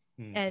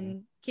 Mhm.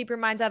 And keep your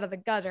minds out of the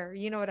gutter.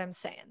 You know what I'm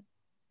saying?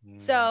 Mm.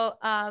 So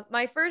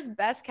my first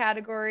best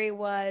category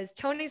was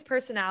Tony's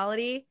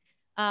personality.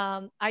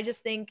 I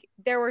just think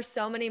there were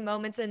so many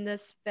moments in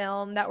this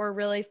film that were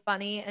really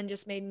funny and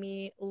just made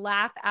me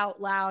laugh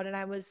out loud. And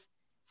I was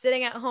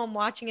sitting at home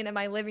watching it in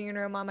my living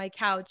room on my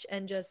couch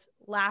and just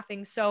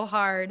laughing so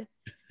hard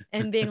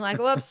and being like,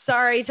 whoops,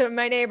 sorry to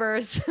my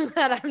neighbors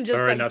that I'm just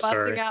Sorry, like not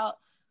busting sorry. out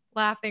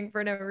laughing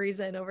for no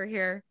reason over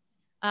here.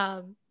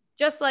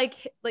 Just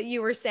like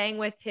you were saying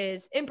with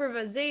his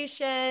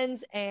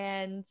improvisations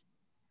and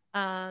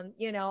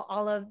you know,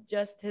 all of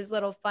just his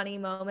little funny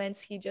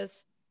moments. He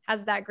just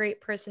has that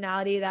great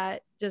personality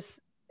that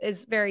just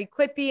is very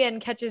quippy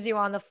and catches you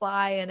on the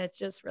fly, and it's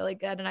just really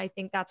good. And I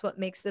think that's what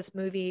makes this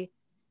movie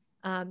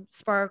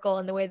sparkle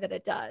in the way that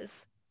it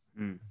does.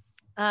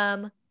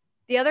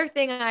 The other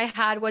thing I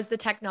had was the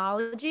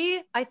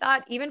technology. I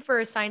thought even for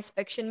a science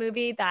fiction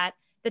movie that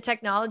the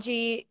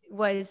technology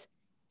was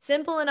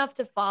simple enough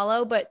to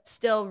follow, but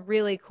still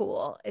really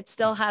cool. It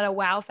still had a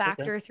wow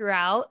factor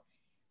throughout.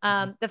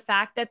 The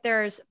fact that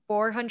there's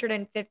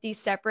 450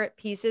 separate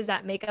pieces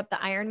that make up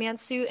the Iron Man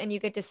suit, and you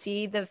get to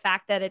see the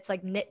fact that it's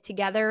like knit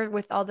together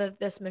with all of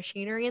this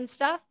machinery and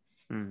stuff.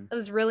 It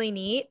was really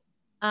neat.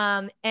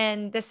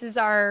 And this is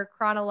our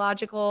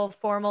chronological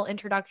formal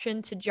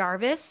introduction to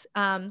Jarvis,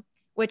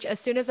 which as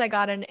soon as I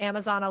got an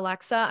Amazon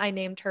Alexa, I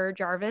named her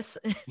Jarvis.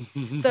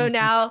 So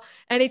now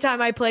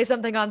anytime I play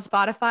something on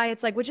Spotify,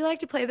 it's like, would you like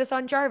to play this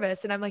on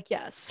Jarvis? And I'm like,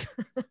 yes,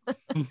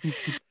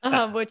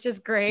 which is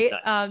great.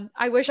 Nice.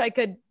 I wish I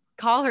could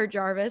call her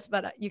Jarvis,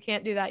 but you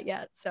can't do that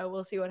yet. So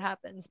we'll see what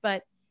happens.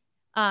 But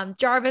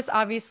Jarvis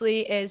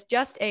obviously is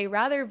just a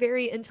rather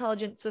very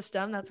intelligent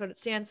system. That's what it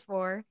stands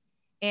for.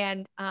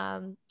 And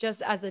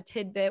just as a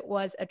tidbit,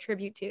 was a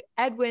tribute to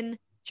Edwin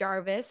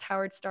Jarvis,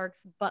 Howard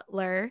Stark's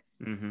butler,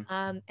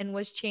 and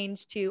was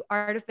changed to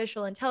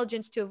artificial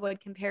intelligence to avoid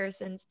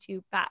comparisons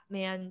to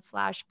Batman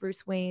 /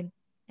 Bruce Wayne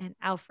and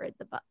Alfred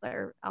the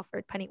butler,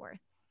 Alfred Pennyworth.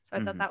 So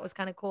I thought that was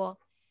kind of cool.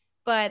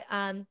 But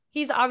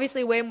he's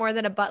obviously way more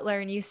than a butler,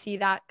 and you see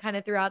that kind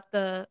of throughout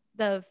the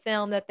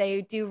film that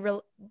they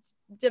do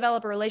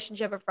develop a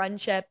relationship, a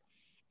friendship.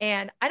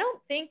 And I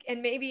don't think,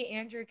 and maybe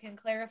Andrew can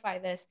clarify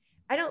this,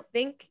 I don't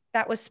think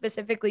that was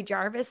specifically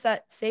Jarvis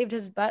that saved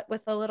his butt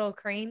with a little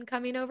crane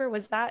coming over.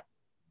 Was that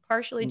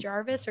partially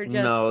Jarvis or just?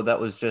 No, that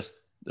was just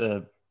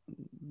a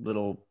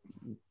little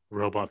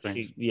robot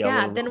thing.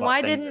 Yeah, then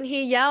why didn't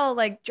he yell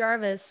like,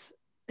 Jarvis,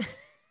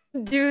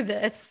 do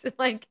this?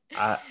 Like,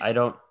 I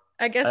don't.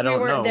 I guess I we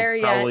don't weren't know. there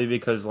yet. Probably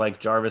because like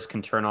Jarvis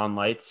can turn on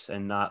lights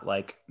and not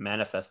like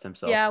manifest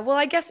himself. Yeah, well,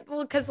 I guess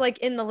because like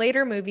in the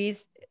later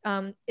movies,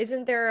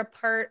 isn't there a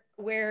part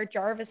where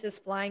Jarvis is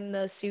flying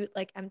the suit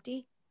like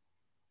empty?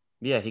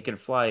 Yeah, he can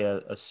fly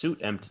a suit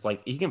empty.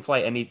 Like he can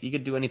fly he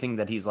could do anything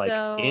that he's like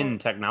in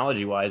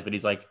technology wise, but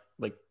he's like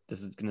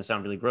this is gonna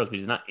sound really gross, but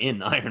he's not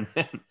in Iron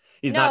Man.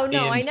 He's not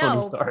in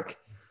Tony Stark.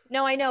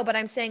 No, I know, but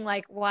I'm saying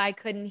like, why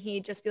couldn't he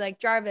just be like,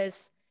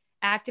 Jarvis,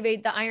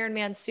 activate the Iron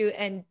Man suit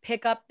and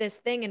pick up this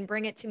thing and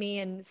bring it to me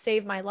and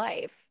save my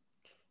life?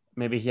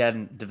 Maybe he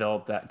hadn't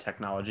developed that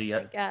technology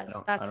yet. I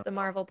guess that's the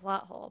Marvel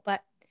plot hole.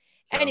 But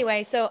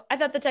anyway, so I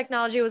thought the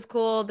technology was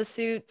cool, the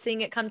suit,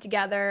 seeing it come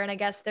together. And I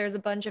guess there's a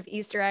bunch of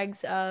Easter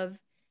eggs of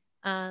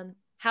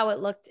how it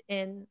looked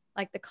in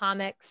like the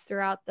comics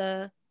throughout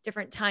the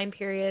different time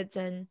periods.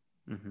 And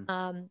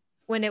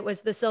when it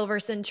was the Silver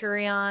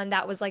Centurion,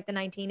 that was like the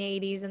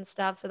 1980s and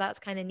stuff. So that's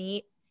kind of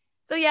neat.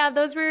 So yeah,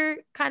 those were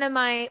kind of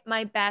my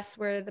best,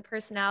 were the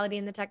personality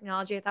and the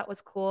technology I thought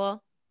was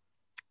cool.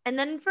 And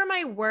then for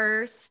my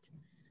worst,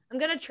 I'm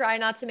going to try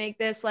not to make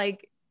this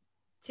like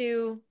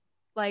too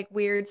like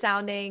weird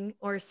sounding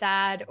or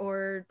sad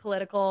or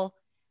political,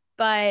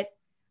 but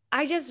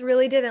I just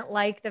really didn't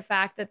like the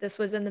fact that this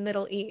was in the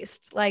Middle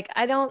East. Like,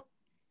 I don't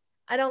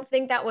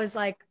think that was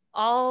like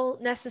all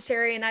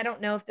necessary. And I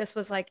don't know if this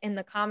was like in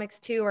the comics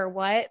too or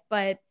what,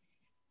 but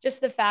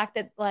just the fact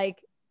that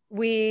like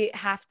we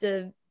have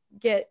to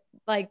get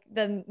like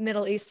the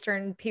Middle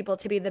Eastern people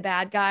to be the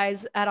bad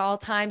guys at all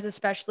times,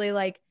 especially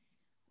like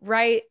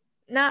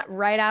not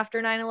right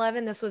after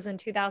 9/11. This was in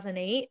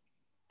 2008,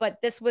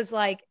 but this was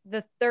like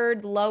the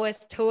third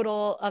lowest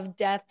total of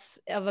deaths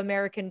of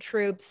American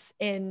troops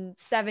in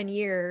 7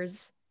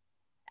 years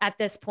at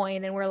this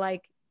point. And we're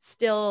like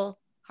still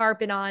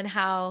harping on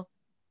how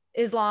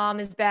Islam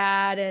is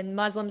bad and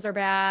Muslims are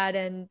bad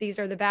and these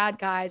are the bad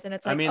guys. And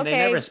it's like, I mean, okay, they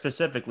never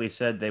specifically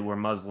said they were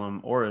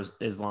Muslim or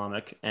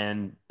Islamic.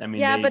 And I mean,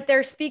 yeah, but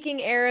they're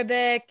speaking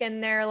Arabic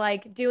and they're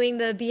like doing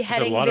the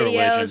beheading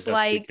videos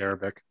like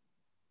Arabic.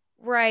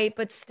 Right.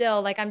 But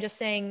still, like, I'm just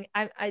saying,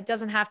 it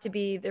doesn't have to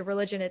be the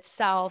religion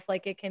itself.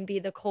 Like, it can be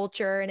the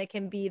culture and it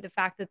can be the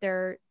fact that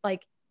they're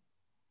like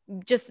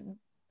just,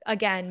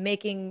 again,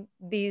 making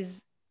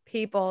these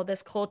people,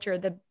 this culture,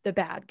 the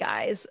bad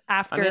guys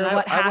after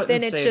what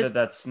happened. It's just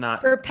that's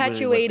not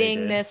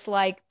perpetuating really this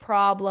like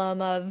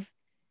problem of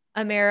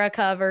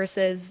America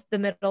versus the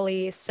Middle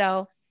East.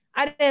 So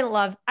I didn't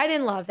love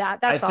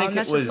that. That's all. And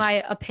that's just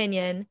my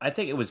opinion. I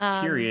think it was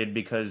period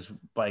because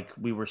like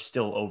we were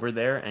still over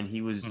there, and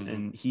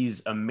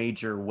he's a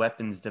major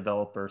weapons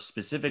developer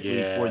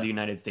specifically for the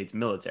United States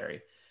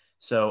military.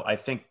 So I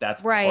think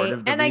that's part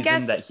of the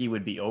reason that he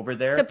would be over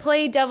there. To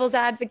play devil's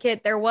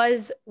advocate, there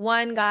was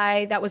one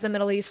guy that was a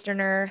Middle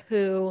Easterner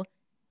who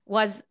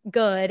was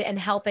good and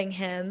helping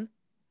him,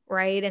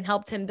 right, and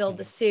helped him build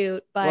the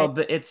suit. But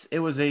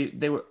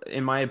they were,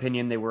 in my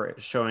opinion, they were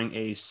showing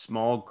a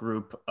small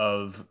group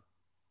of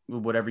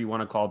whatever you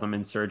want to call them,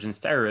 insurgents,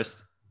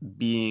 terrorists,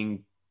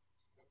 being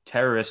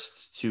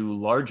terrorists to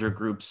larger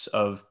groups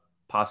of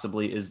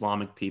possibly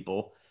Islamic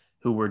people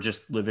who were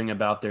just living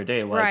about their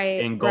day.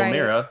 Like in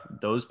Gulmira,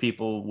 those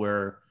people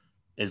were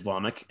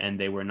Islamic and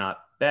they were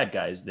not bad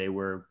guys. They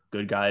were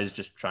good guys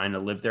just trying to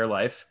live their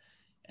life,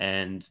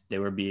 and they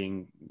were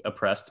being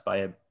oppressed by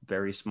a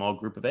very small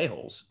group of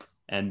a-holes.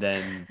 And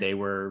then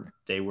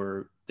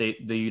the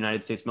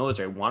United States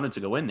military wanted to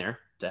go in there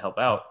to help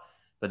out,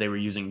 but they were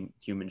using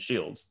human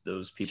shields,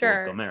 those people of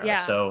Gulmira.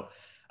 Yeah. So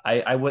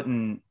I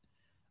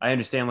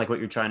understand like what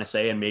you're trying to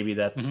say, and maybe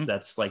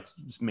that's like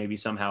maybe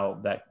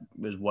somehow that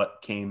was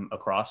what came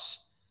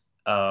across.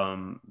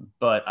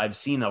 But I've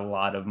seen a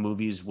lot of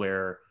movies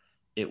where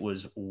it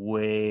was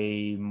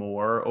way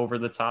more over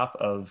the top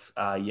of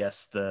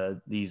yes,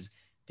 these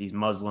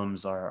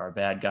Muslims are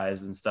bad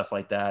guys and stuff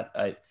like that.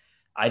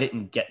 I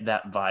didn't get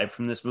that vibe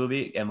from this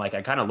movie, and like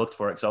I kind of looked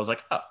for it because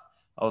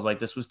I was like,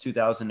 this was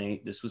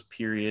 2008, this was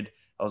period.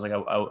 I was like,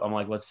 I'm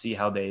like, let's see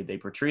how they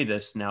portray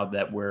this now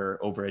that we're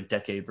over a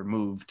decade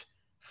removed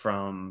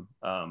from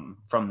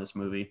this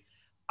movie.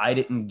 I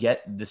didn't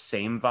get the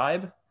same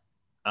vibe,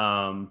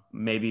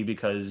 maybe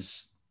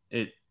because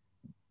you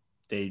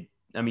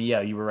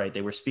were right,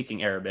 they were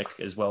speaking Arabic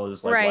as well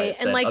as like right,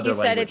 and like you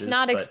said, it's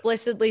not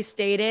explicitly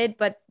stated,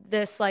 but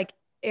this like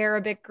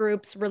Arabic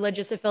group's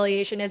religious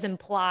affiliation is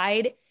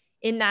implied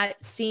in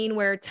that scene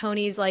where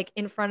Tony's like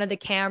in front of the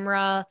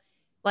camera,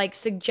 like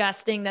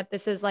suggesting that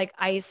this is like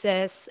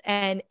ISIS,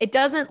 and it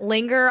doesn't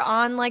linger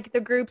on like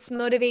the group's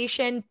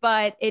motivation,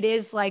 but it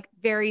is like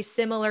very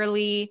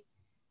similarly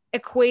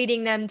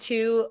equating them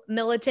to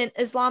militant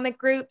Islamic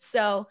groups.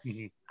 So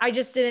I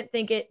just didn't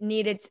think it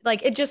needed,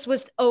 like, it just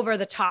was over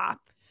the top.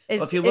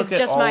 If you look at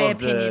just my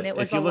opinion, it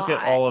was a lot. If you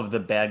look at all of the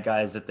bad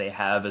guys that they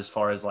have, as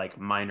far as like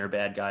minor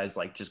bad guys,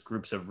 like just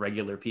groups of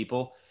regular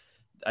people,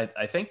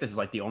 I think this is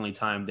like the only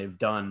time they've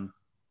done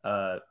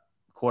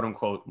quote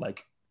unquote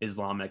like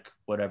Islamic,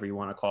 whatever you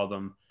want to call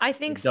them. I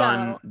think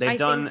so. They've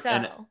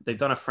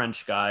done a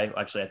French guy.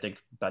 Actually, I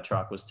think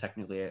Batroc was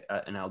technically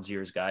an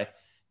Algiers guy.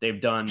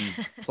 They've done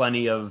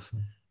plenty of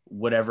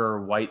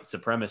whatever white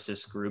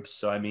supremacist groups.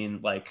 So I mean,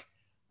 like,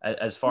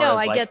 as far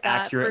as like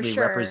accurately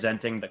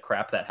representing the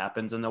crap that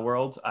happens in the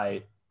world,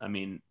 I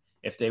mean,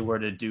 if they were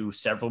to do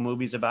several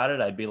movies about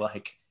it, I'd be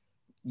like,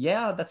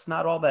 yeah, that's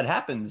not all that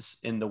happens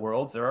in the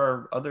world. There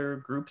are other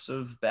groups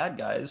of bad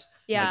guys.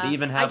 Yeah, like, they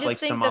even have like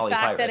Somali the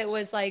fact pirates. that it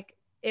was like,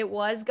 it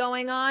was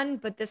going on,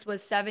 but this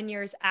was 7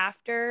 years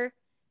after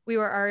we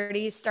were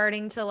already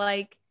starting to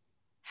like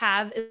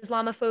have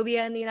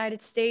Islamophobia in the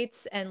United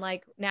States. And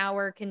like, now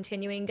we're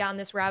continuing down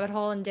this rabbit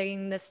hole and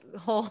digging this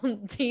hole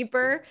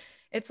deeper.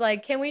 It's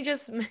like, can we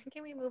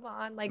move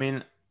on? Like, I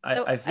mean,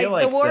 I feel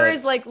like the war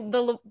is like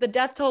the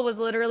death toll was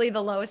literally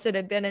the lowest it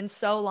had been in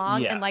so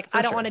long. Yeah, and like,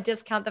 I don't want to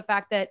discount the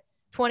fact that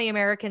 20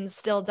 Americans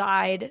still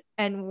died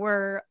and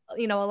were,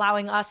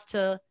 allowing us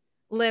to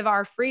live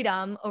our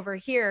freedom over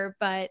here.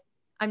 But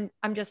I'm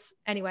just,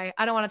 anyway,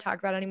 I don't want to talk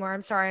about it anymore.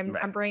 I'm sorry.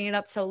 I'm bringing it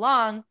up so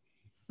long.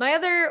 My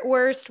other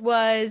worst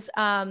was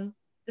the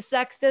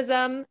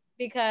sexism,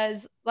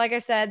 because like I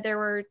said, there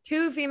were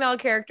two female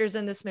characters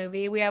in this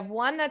movie. We have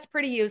one that's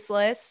pretty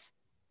useless,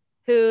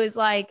 who's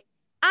like,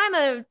 I'm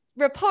a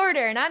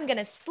reporter and I'm going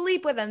to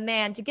sleep with a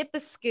man to get the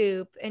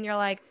scoop. And you're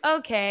like,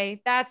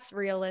 okay, that's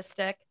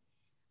realistic.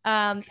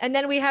 And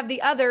then we have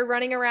the other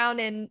running around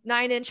in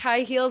 9-inch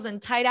high heels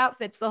and tight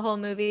outfits the whole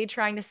movie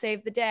trying to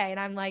save the day. And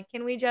I'm like,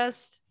 can we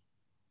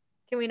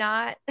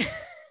not?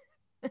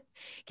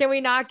 Can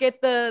we not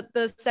get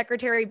the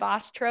secretary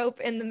boss trope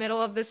in the middle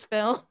of this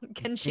film?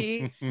 Can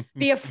she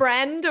be a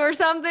friend or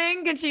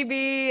something? Can she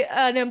be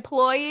an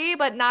employee,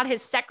 but not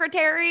his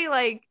secretary?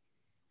 Like,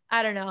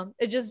 I don't know.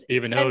 It just,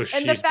 and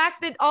the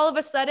fact that all of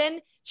a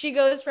sudden she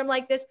goes from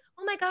like this,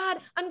 oh my God,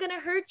 I'm going to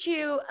hurt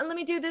you, and let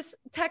me do this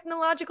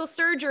technological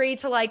surgery,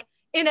 to like,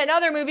 in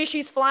another movie,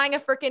 she's flying a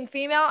freaking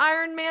female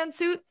Iron Man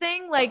suit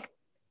thing. Like,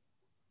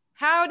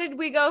 how did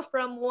we go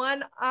from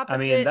one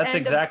opposite? I mean, that's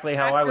exactly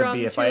how I would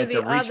be if I had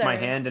to reach my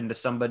hand into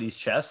somebody's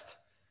chest.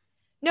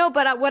 No,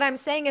 but what I'm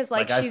saying is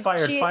like,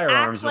 she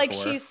acts like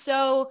before. She's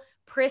so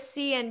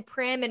prissy and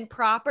prim and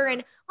proper,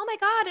 and oh my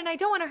God, and I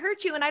don't want to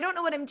hurt you, and I don't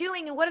know what I'm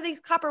doing, and what are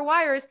these copper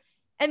wires?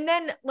 And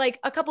then like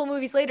a couple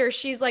movies later,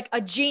 she's like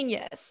a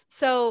genius.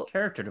 So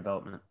character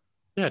development.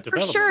 Yeah, For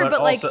development. sure,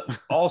 but like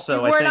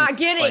also, we're I think, not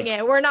getting like,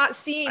 it. We're not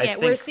seeing I it.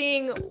 We're think-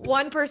 seeing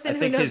one I person who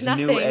think knows his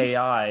nothing. new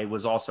AI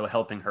was also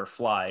helping her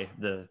fly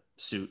the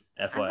suit.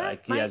 And FYI,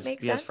 that he might has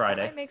make he has sense. That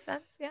Friday. might make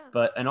sense. Yeah.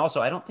 But and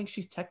also, I don't think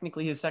she's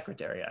technically his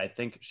secretary. I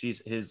think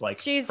she's his like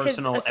She's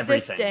personal his everything.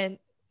 assistant,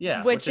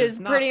 Yeah, which is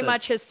not pretty the-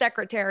 much his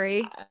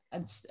secretary. I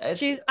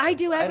do I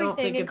don't everything, think it's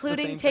the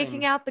including same taking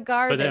thing. out the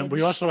garbage. But then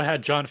we also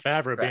had John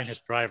Favreau being Trash. his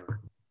driver.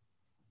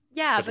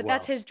 Yeah, as but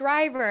that's well. his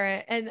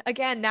driver. And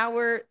again, now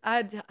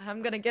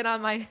I'm gonna get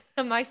on my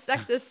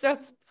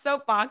sexist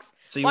soapbox.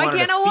 So you Why wanted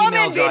can't a a female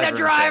woman be the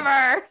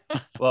driver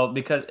driver? Well,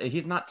 because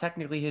he's not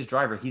technically his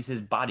driver. He's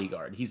his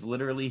bodyguard. He's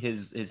literally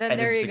his Then head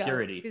there of you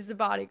security. go. He's the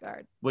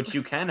bodyguard. Which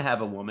you can have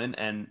a woman,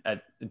 and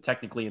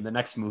technically in the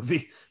next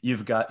movie,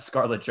 you've got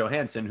Scarlett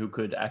Johansson, who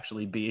could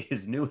actually be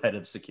his new head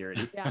of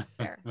security. Yeah,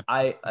 fair.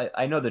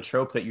 I know the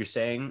trope that you're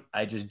saying.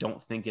 I just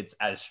don't think it's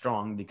as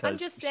strong I'm because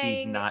just she's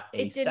saying not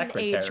a it didn't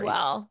secretary. age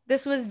well.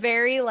 This was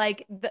very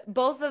like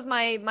both of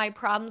my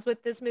problems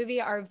with this movie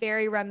are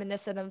very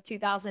reminiscent of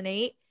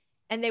 2008,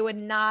 and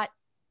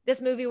this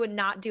movie would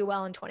not do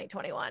well in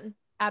 2021.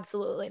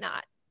 Absolutely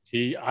not.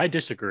 I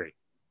disagree.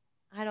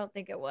 I don't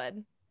think it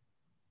would.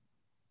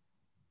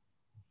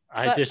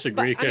 I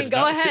disagree. I mean,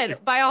 go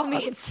ahead, by all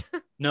means.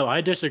 No,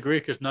 I disagree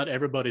because not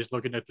everybody's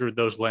looking at it through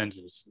those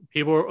lenses.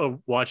 People are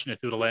watching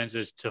it through the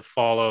lenses to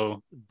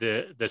follow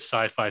the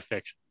sci-fi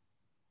fiction,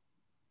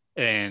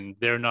 and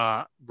they're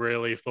not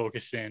really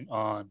focusing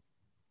on,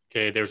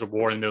 okay, there's a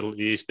war in the Middle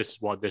East. This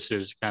is what this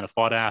is kind of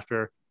fought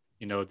after.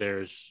 You know,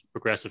 there's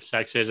progressive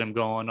sexism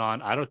going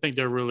on. I don't think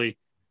they're really.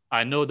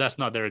 I know that's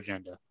not their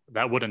agenda.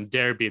 That wouldn't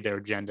dare be their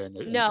agenda.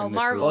 In No, this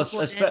Marvel's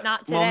movie. wouldn't,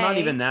 not today. Well, not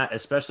even that,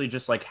 especially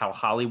just like how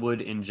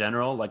Hollywood in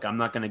general, like I'm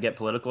not going to get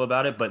political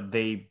about it, but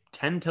they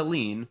tend to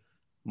lean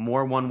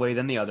more one way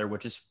than the other,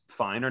 which is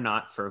fine or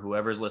not for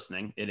whoever's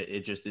listening. It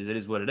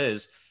is what it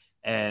is.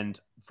 And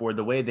for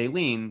the way they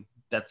lean,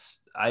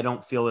 I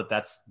don't feel that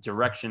that's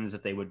directions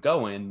that they would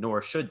go in,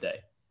 nor should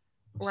they.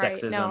 Right.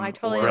 Sexism No, I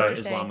totally or know what you're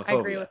saying. I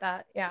agree Islamophobia. with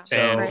that. Yeah.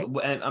 So, right.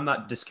 and I'm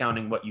not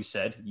discounting what you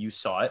said. You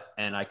saw it,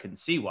 and I can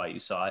see why you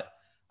saw it.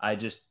 I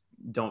just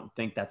don't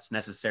think that's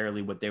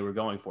necessarily what they were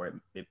going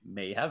for. It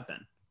may have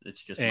been.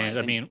 It's just. And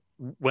I mean,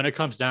 when it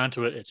comes down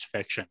to it, it's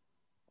fiction.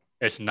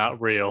 It's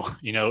not real.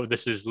 You know,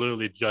 this is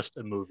literally just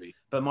a movie.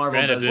 But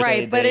Marvel does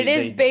right, but it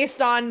is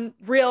based on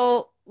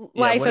real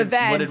life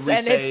events,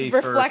 and it's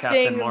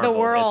reflecting the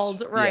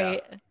world.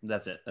 Right. Yeah,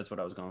 that's it. That's what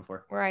I was going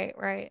for. Right.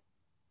 Right.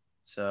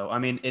 So, I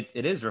mean,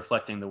 it is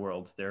reflecting the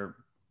world. There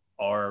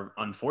are,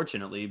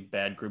 unfortunately,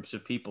 bad groups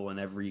of people in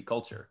every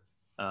culture.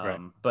 Right.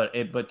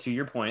 But to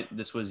your point,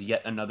 this was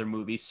yet another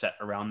movie set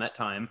around that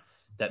time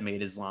that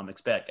made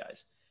Islamics bad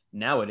guys.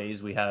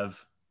 Nowadays, we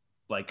have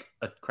like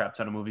a crap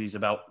ton of movies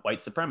about white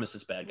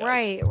supremacist bad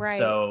guys. Right.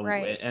 So,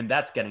 right. and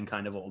that's getting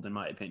kind of old, in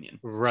my opinion.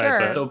 Right. Sure.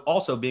 But So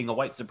also being a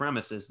white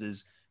supremacist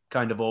is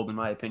kind of old in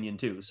my opinion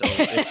too. So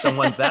if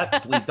someone's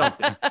that, please don't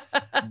be.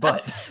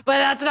 But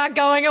that's not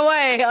going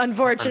away,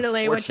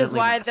 unfortunately, which is Unfortunately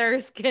why not.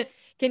 there's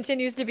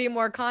continues to be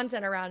more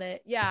content around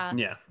it. Yeah.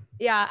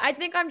 Yeah. I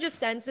think I'm just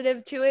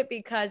sensitive to it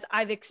because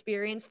I've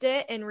experienced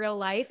it in real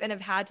life and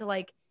have had to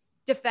like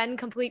defend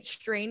complete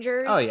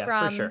strangers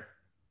from, for sure.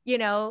 you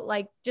know,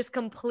 like just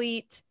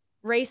complete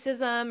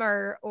racism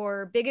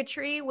or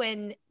bigotry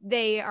when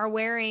they are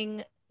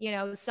wearing, you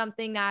know,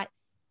 something that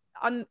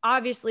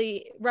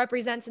obviously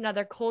represents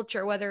another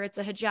culture, whether it's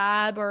a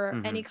hijab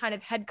or any kind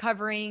of head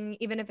covering,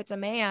 even if it's a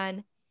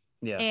man.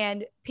 Yeah.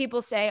 And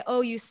people say, oh,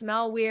 you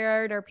smell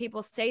weird, or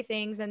people say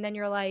things. And then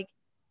you're like,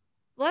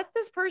 let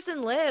this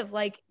person live.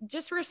 Like,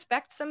 just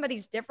respect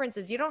somebody's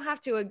differences. You don't have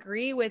to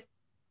agree with,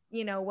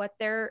 you know, what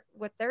they're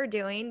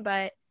doing.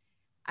 But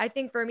I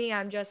think for me,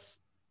 I'm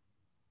just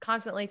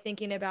constantly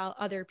thinking about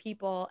other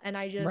people. And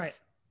I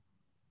just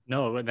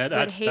no, would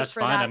that's hate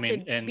for fine. that I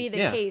mean, to and be the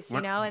case,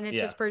 you know, and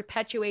it's just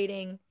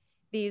perpetuating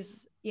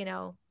these, you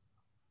know,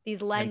 these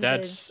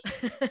lenses.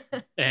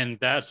 And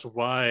that's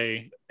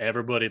why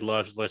everybody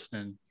loves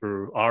listening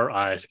through our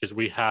eyes, because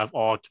we have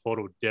all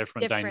total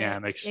different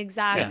dynamics,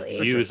 exactly,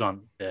 and views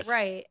on this,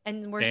 right?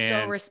 And we're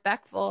still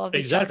respectful of each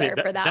exactly.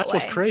 other for that. That's way.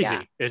 what's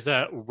crazy is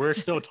that we're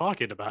still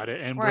talking about it,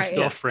 and we're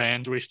still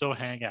friends. We still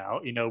hang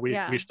out. You know,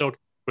 we're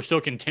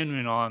still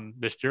continuing on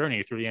this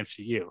journey through the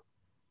MCU,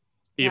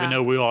 even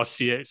though we all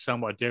see it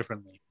somewhat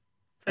differently.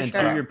 And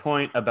to your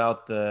point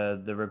about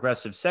the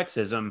regressive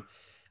sexism,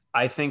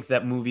 I think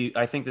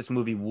this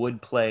movie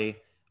would play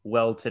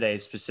well today,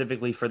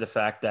 specifically for the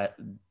fact that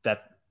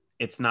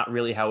it's not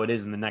really how it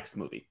is in the next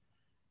movie.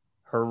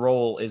 Her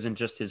role isn't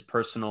just his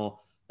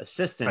personal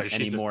assistant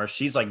anymore.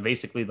 She's like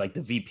basically like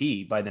the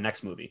VP by the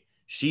next movie.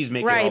 She's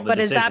making all the decisions. But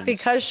is that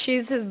because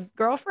she's his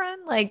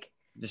girlfriend? Like,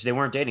 they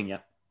weren't dating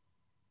yet.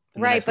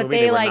 Right, but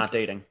they were like not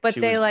dating. But she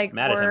they was like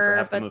mad at him for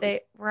half the movie.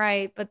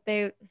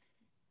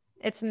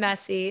 it's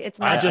messy. It's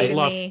messy to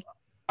me.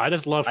 I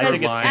just love her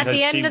Because line. at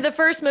the end of the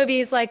first movie,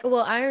 he's like,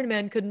 well, Iron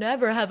Man could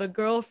never have a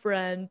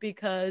girlfriend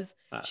because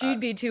she'd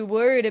be too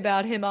worried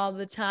about him all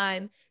the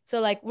time.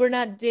 So like, we're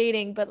not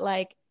dating, but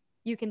like,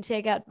 you can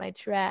take out my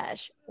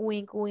trash.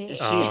 Wink, wink.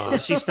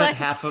 She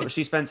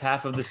spends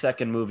half of the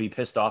second movie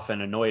pissed off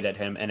and annoyed at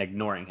him and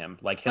ignoring him.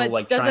 Like he'll But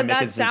like try doesn't and make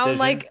that his sound decision.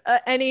 like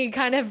any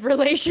kind of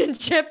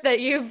relationship that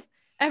you've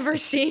ever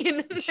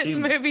seen She-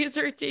 in movies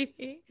or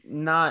TV?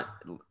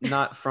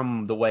 Not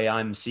from the way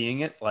I'm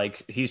seeing it.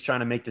 Like he's trying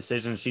to make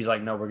decisions. She's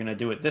like, no, we're gonna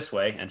do it this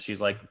way, and she's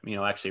like,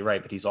 actually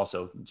right, but he's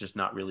also just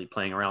not really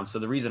playing around. So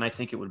the reason I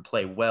think it would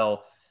play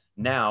well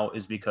now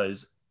is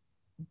because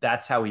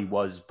that's how he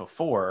was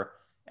before,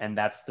 and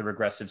that's the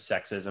regressive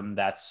sexism.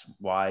 That's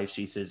why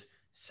she's his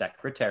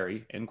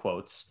secretary in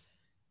quotes,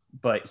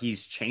 but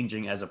he's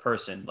changing as a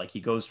person. Like he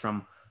goes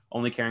from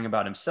only caring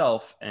about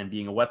himself and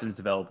being a weapons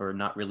developer,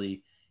 not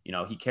really.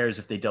 He cares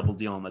if they double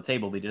deal on the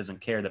table, but he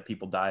doesn't care that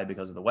people die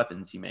because of the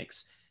weapons he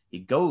makes. He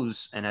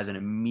goes and has an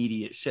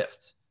immediate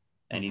shift,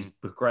 and he's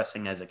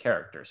progressing as a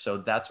character. So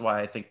that's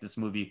why I think this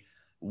movie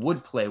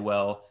would play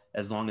well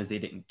as long as they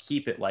didn't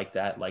keep it like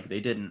that, like they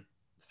didn't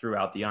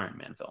throughout the Iron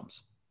Man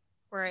films.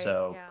 Right.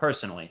 So yeah.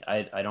 personally,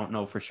 I don't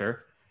know for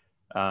sure.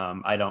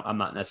 I'm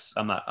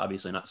not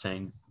obviously not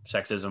saying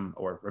sexism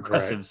or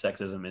regressive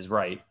sexism is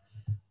right.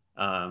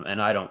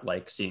 And I don't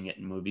like seeing it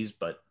in movies,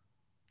 but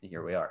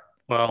here we are.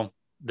 Well,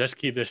 let's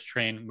keep this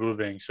train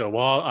moving. So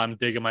while I'm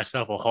digging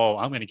myself a hole,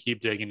 I'm going to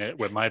keep digging it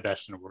with my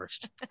best and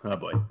worst. Oh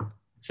boy.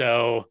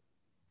 So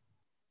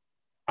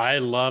I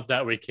love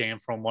that we came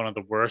from one of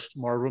the worst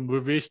Marvel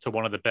movies to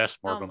one of the best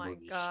Marvel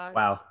movies.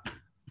 Gosh.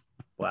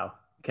 Wow.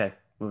 Okay.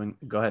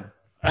 Go ahead.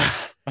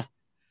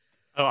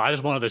 Oh, I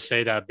just wanted to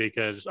say that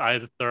because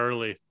I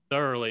thoroughly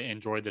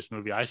enjoyed this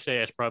movie. I say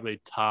it's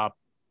probably top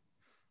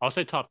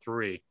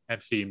 3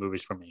 MCU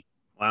movies for me.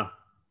 Wow.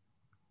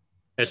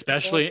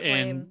 Especially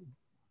in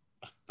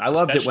I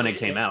loved it when it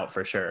came out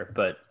for sure,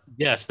 but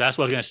yes, that's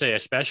what I was going to say.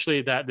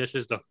 Especially that this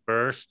is the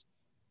first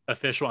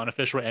official,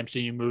 unofficial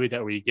MCU movie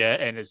that we get,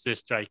 and it's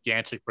this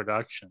gigantic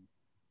production.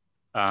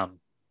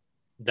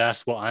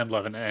 That's what I'm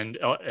loving, and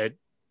it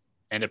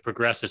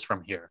progresses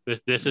from here.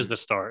 This is the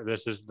start.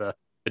 This is the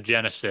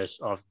genesis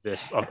of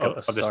this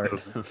this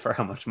movie. For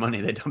how much money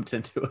they dumped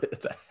into it.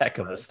 It's a heck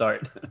of a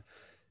start.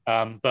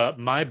 But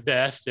my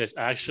best is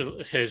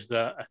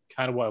the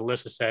kind of what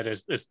Alyssa said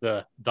is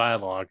the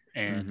dialogue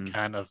and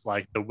kind of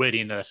like the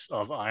wittiness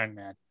of Iron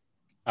Man.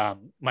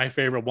 My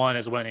favorite one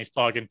is when he's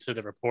talking to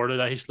the reporter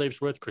that he sleeps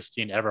with,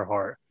 Christine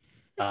Everhart.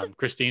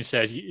 Christine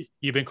says,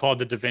 "You've been called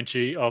the Da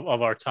Vinci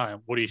of our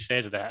time. What do you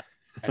say to that?"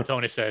 And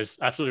Tony says,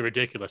 "Absolutely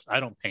ridiculous. I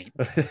don't paint."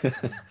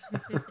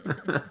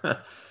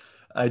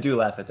 I do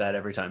laugh at that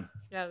every time.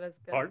 Yeah, that's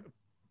good.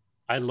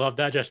 I love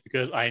that just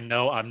because I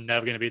know I'm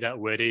never going to be that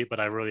witty, but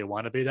I really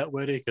want to be that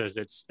witty because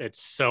it's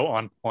so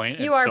on point.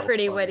 You are so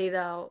pretty funny. witty,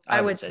 though.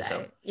 I would say.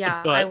 So.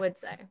 Yeah, but, I would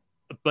say.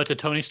 But to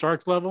Tony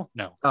Stark's level,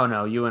 no. Oh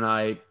no, you and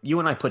I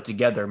put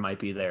together might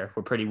be there.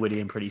 We're pretty witty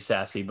and pretty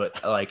sassy,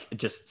 but like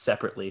just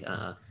separately.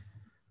 Oh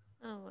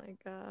my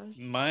gosh.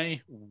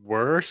 My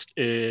worst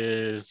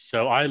is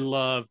so I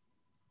love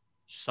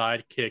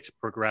sidekicks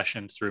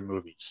progressions through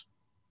movies.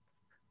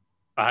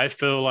 I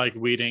feel like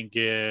we didn't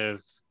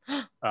give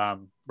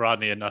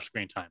Rodney enough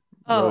screen time.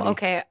 Oh, Rhodey.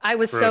 okay. I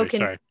was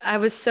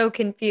so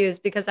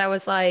confused because I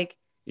was like,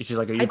 she's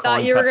like, are you I calling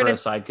thought you were Pepper gonna a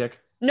sidekick?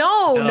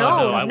 No,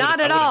 I not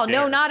at all.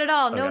 No, not at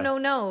all. Okay.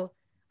 No.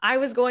 I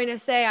was going to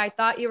say, I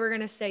thought you were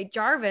going to say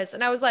Jarvis.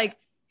 And I was like,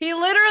 he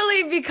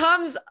literally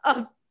becomes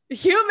a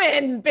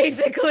human,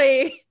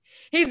 basically.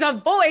 He's a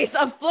voice,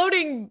 a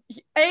floating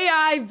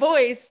AI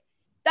voice.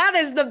 That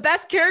is the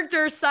best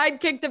character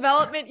sidekick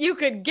development you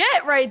could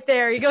get right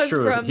there. He goes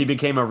from he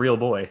became a real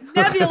boy.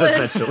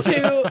 nebulous essentially.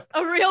 to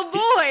a real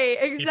boy.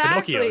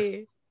 Exactly.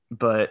 Pinocchio.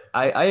 But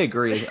I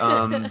agree.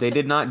 They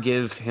did not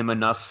give him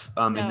enough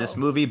in this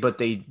movie, but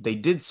they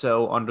did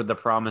so under the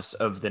promise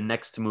of the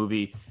next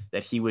movie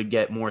that he would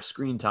get more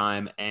screen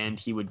time and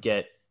he would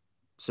get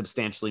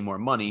substantially more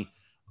money.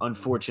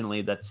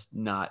 Unfortunately, that's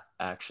not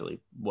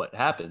actually what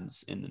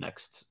happens in the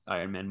next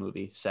Iron Man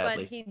movie,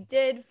 sadly. But he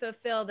did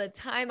fulfill the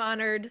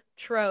time-honored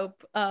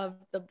trope of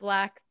the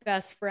black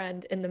best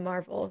friend in the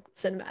Marvel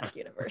Cinematic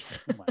Universe.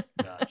 Oh my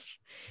gosh.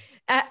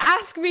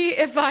 Ask me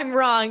if I'm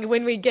wrong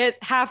when we get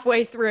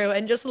halfway through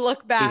and just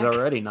look back. He's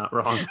already not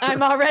wrong.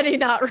 I'm already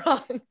not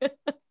wrong.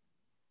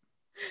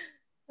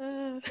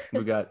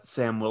 We've got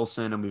Sam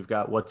Wilson and we've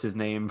got what's his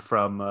name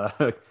from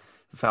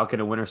Falcon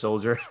and Winter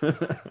Soldier.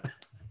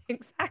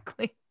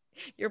 Exactly.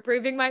 You're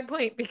proving my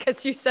point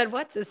because you said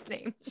what's his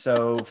name.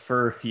 I'm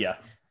trying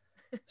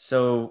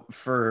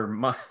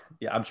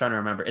to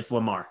remember. It's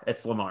Lamar.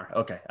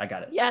 Okay, I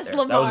got it. Yes, there.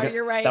 Lamar,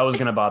 you're right. That was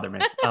gonna bother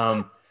me.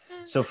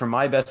 So for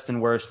my best and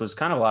worst was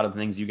kind of a lot of the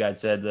things you guys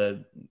said,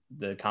 the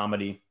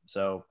comedy.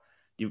 So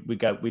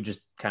we just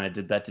kind of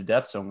did that to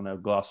death. So I'm gonna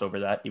gloss over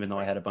that, even though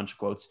I had a bunch of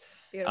quotes.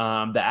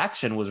 The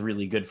action was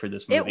really good for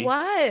this movie. It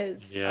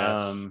was.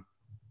 Yes.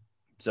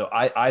 So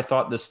I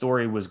thought the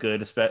story was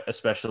good,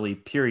 especially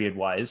period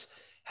wise.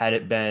 Had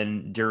it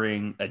been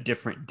during a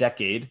different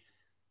decade,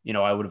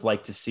 I would have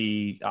liked to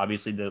see,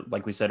 obviously,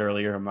 like we said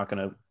earlier, I'm not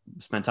going to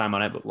spend time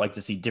on it, but like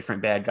to see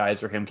different bad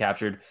guys or him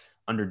captured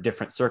under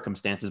different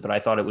circumstances. But I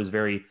thought it was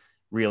very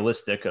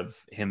realistic of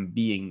him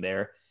being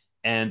there,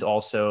 and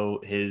also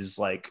his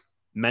like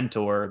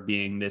mentor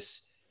being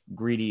this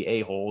greedy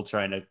a-hole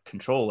trying to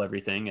control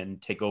everything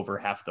and take over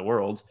half the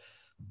world.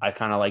 I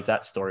kind of like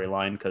that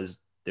storyline because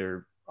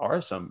there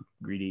are some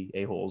greedy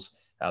a-holes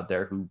out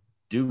there who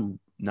do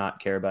not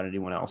care about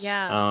anyone else.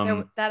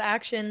 Yeah, that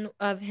action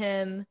of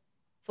him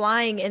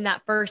flying in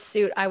that first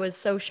suit, I was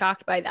so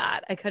shocked by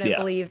that. I couldn't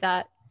believe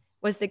that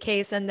was the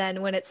case. And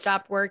then when it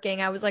stopped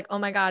working, I was like, oh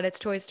my God, it's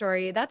Toy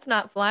Story. That's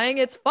not flying,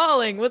 it's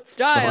falling with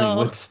style.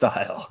 Falling with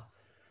style.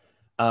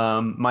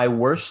 My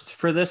worst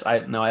for this, I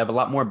have a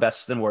lot more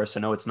bests than worst. I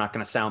know it's not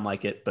going to sound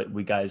like it, but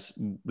we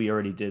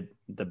already did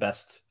the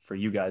best for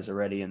you guys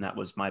already, and that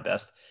was my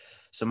best.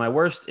 So my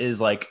worst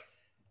is like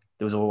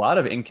there was a lot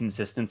of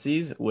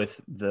inconsistencies with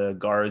the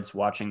guards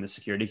watching the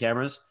security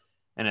cameras,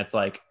 and it's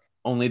like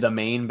only the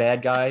main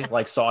bad guy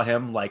like saw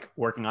him like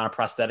working on a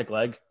prosthetic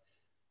leg,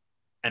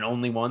 and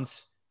only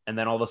once, and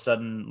then all of a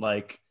sudden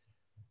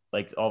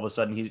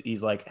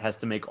he's like has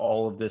to make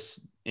all of this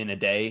in a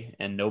day,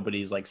 and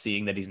nobody's like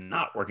seeing that he's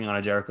not working on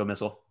a Jericho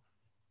missile.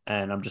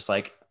 And I'm just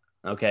like,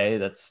 okay,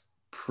 that's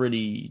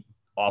pretty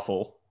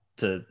awful.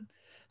 So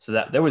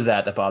that there was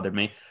that bothered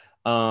me.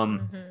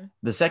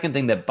 The second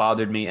thing that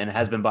bothered me and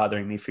has been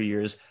bothering me for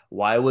years,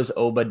 why was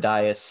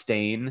Obadiah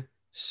Stane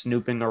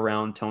snooping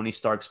around Tony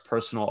Stark's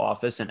personal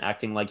office and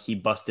acting like he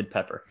busted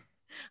Pepper?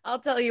 I'll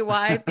tell you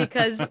why,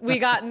 because we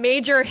got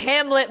major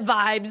Hamlet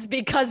vibes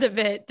because of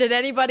it. Did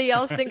anybody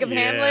else think of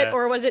Hamlet,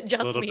 or was it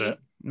just me? Bit.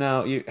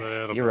 No,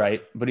 you're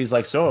right. But he's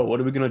like, so what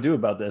are we going to do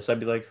about this? I'd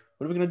be like,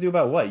 what are we going to do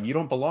about what? You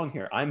don't belong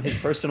here. I'm his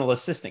personal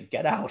assistant.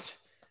 Get out.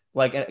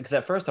 Like, because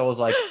at first I was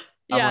like,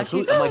 I'm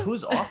like,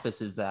 whose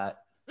office is that?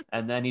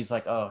 And then he's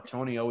like, oh,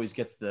 Tony always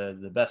gets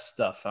the best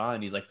stuff, huh?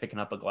 And he's like picking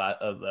up a glass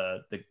of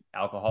the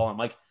alcohol. I'm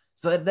like,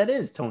 so that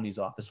is Tony's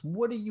office.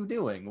 What are you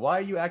doing? Why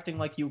are you acting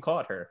like you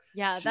caught her?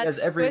 Yeah, she has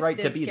every right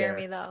to be there.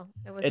 Me, though.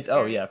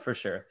 Oh yeah, for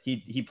sure.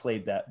 He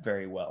played that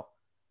very well.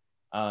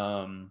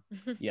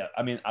 Yeah,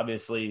 I mean,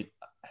 obviously,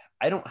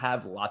 I don't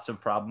have lots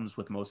of problems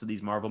with most of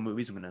these Marvel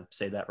movies. I'm going to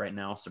say that right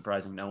now,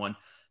 surprising no one.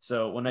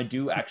 So when I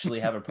do actually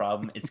have a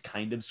problem, it's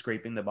kind of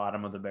scraping the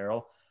bottom of the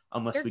barrel.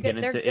 Unless we get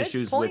into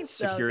issues with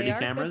security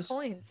cameras,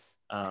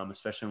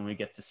 especially when we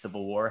get to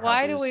Civil War.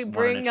 Why do we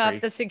bring up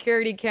the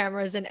security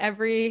cameras in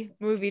every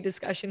movie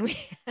discussion we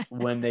have?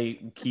 When they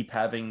keep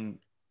having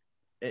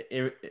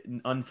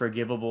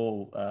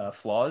unforgivable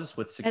flaws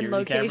with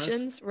security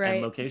cameras. Right.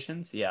 And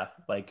locations, yeah.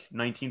 Like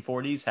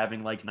 1940s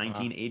having like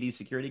 1980s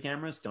security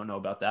cameras. Don't know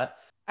about that.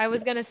 I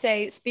was going to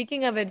say,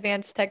 speaking of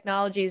advanced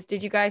technologies,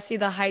 did you guys see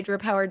the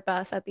Hydra-powered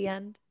bus at the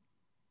end?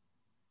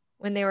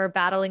 When they were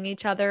battling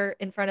each other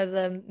in front of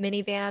the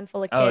minivan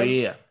full of kids. Oh,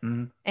 yeah.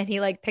 Mm-hmm. And he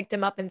like picked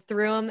him up and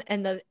threw him,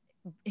 and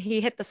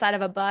he hit the side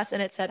of a bus,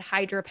 and it said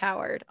Hydra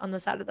powered on the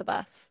side of the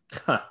bus.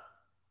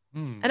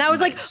 And I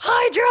was like,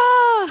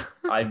 Hydra!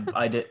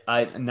 I did.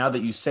 Now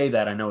that you say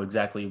that, I know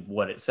exactly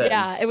what it says.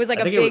 Yeah, it was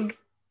like a big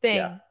thing.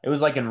 Yeah, it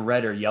was like in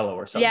red or yellow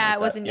or something. Yeah, like it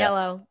was in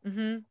yellow.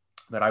 Mm-hmm.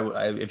 But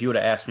if you would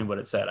have asked me what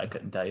it said, I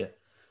couldn't tell you.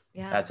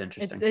 Yeah, that's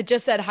interesting. It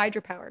just said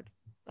Hydra powered.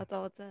 That's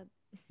all it said.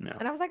 No.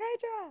 And I was like,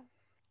 Hydra.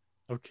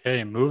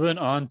 Okay, moving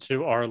on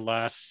to our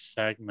last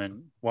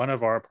segment, one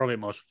of our probably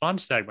most fun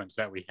segments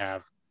that we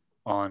have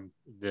on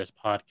this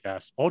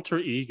podcast, Alter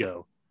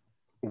Ego,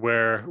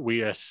 where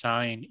we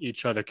assign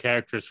each other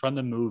characters from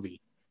the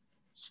movie.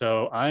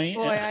 So I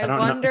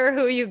wonder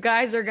who you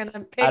guys are going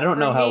to pick. I don't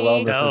know how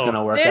well this is going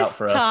to work out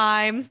for us. This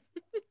time.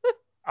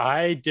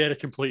 I did a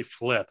complete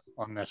flip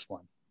on this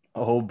one.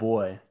 Oh,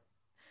 boy.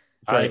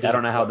 I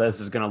don't know how this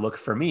is going to look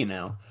for me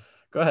now.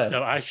 Go ahead.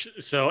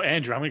 So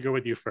Andrew, I'm going to go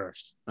with you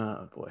first.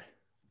 Oh, boy.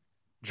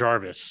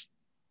 Jarvis.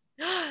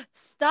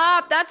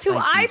 Stop. That's who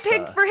I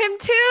picked for him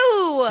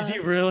too. Did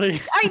you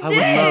really? I did.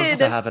 I would love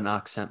to have an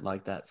accent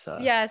like that, sir.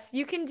 Yes,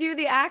 you can do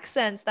the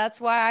accents. That's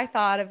why I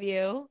thought of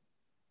you.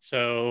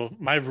 So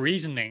my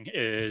reasoning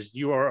is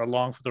you are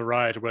along for the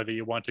ride, whether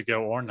you want to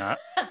go or not.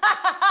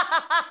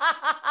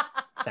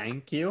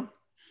 Thank you.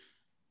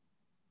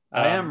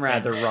 I am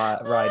rather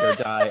ride or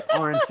die,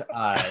 aren't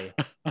I?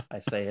 I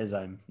say as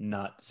I'm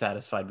not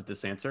satisfied with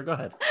this answer. Go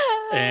ahead.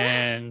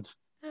 And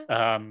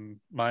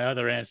my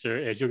other answer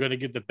is you're going to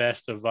give the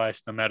best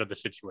advice no matter the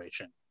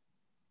situation.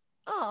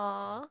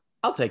 Aw.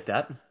 I'll take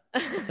that.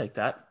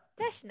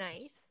 That's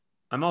nice.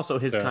 I'm also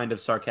his kind of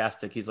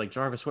sarcastic. He's like,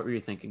 Jarvis, what were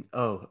you thinking?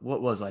 Oh,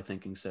 what was I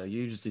thinking, sir?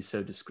 You're usually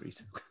so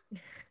discreet.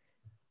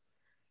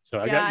 So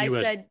I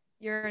said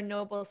you're a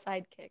noble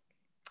sidekick.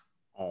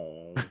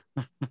 Oh.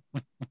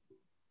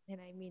 And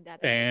I mean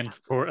that. And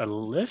for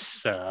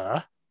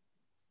Alyssa,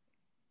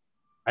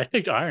 I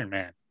picked Iron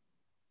Man.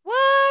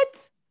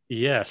 What?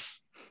 Yes.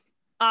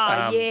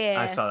 Oh, yeah.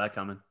 I saw that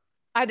coming.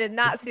 I did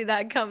not see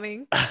that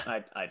coming.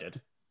 I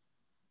did.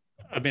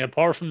 I mean,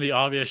 apart from the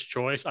obvious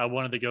choice, I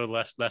wanted to go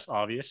less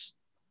obvious.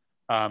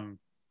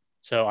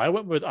 So I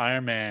went with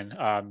Iron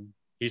Man.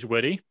 He's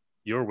witty.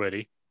 You're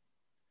witty.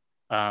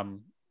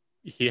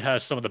 He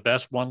has some of the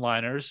best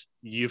one-liners.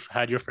 You've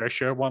had your fair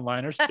share of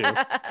one-liners too.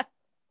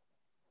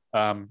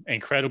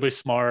 Incredibly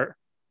smart.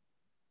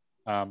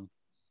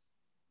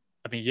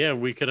 I mean, yeah,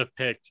 we could have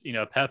picked,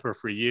 Pepper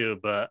for you,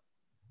 but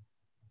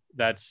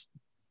that's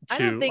I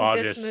don't too think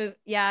obvious. this movie.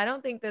 Yeah, I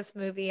don't think this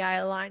movie. I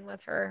align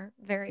with her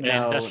very And much.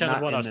 No, that's kind of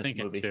not what I in was this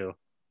thinking movie. too.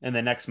 In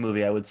the next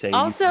movie, I would say.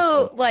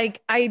 Also,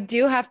 like, I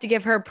do have to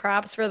give her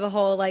props for the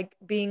whole like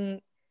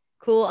being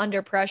cool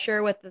under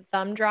pressure with the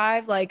thumb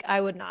drive. Like, I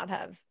would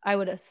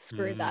have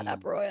screwed that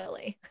up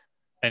royally.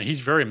 And he's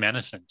very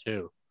menacing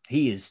too.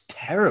 he is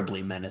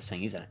terribly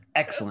menacing. He's an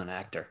excellent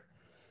actor.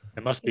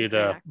 It must He's be a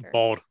great the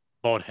actor.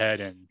 bald head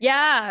and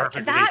Yeah,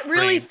 perfectly that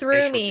really framed threw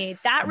facial me. features.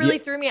 That really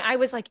threw me. I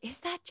was like, is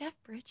that Jeff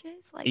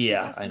Bridges? Like,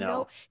 Yeah, he has I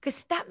know.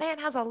 because that man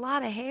has a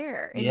lot of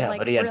hair. In, Yeah, like,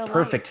 but he had real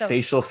perfect life, so-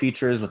 facial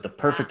features with the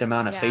perfect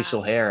amount of yeah,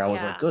 facial hair. I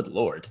was yeah. like, good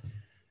Lord.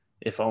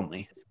 If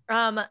only.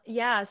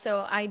 Yeah,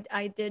 so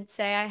I did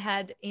say I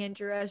had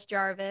Andrew as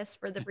Jarvis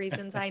for the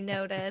reasons I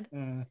noted.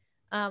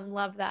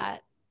 Love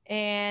that.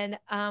 And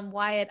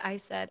Wyatt, I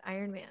said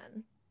Iron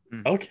Man.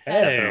 Okay.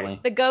 Definitely.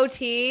 The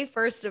goatee,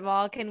 first of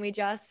all, can we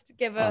just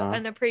give Uh-huh.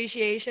 an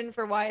appreciation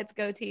for Wyatt's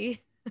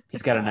goatee?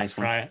 He's got a nice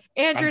one.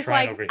 Andrew's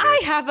trying like, over here.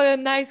 I have a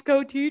nice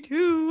goatee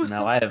too.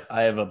 No,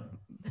 I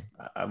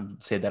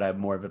would say that I have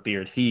more of a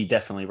beard. He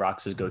definitely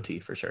rocks his goatee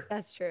for sure.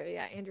 That's true.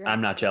 Yeah, Andrew.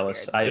 I'm not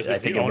jealous. I I This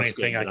is think the it only looks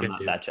good, thing I but I'm can not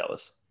do. that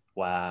jealous.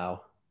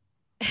 Wow.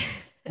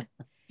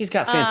 He's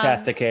got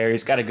fantastic hair.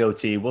 He's got a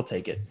goatee. We'll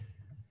take it.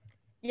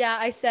 Yeah,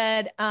 I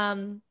said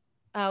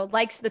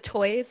likes the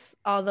toys,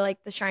 all the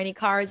like the shiny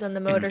cars and the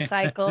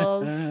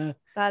motorcycles.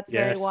 That's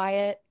very Yes.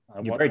 Wyatt.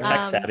 You're very tech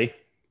Um, savvy.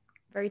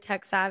 Very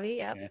tech savvy.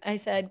 Yep. Yeah. I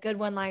said good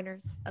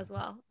one-liners as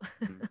well.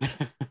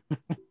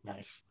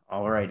 Nice.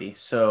 Alrighty,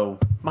 so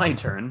my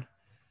turn.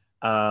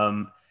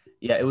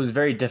 Yeah, it was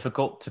very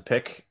difficult to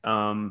pick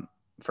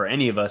for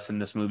any of us in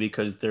this movie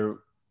because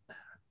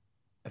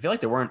I feel like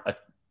there weren't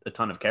a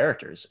ton of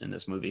characters in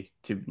this movie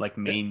to like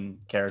main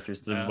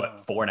characters. There's what,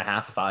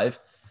 4.5, 5?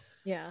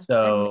 Yeah.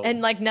 So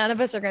and like none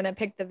of us are gonna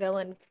pick the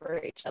villain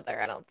for each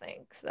other. I don't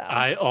think so.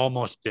 I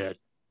almost did.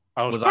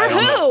 I was, was For I who?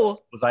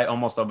 almost was I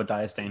almost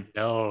Obadiah Stane?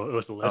 No, it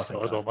was Alyssa. thank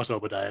It was God. almost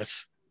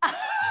Obadiah's.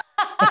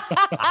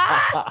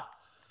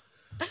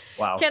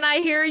 Wow. Can I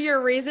hear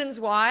your reasons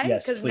why?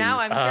 Yes, Because now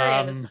please.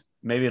 I'm curious.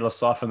 Maybe it'll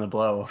soften the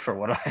blow for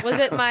what I Was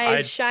it my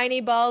I- shiny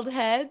bald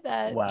head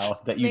that wow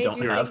that you made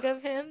don't you have? think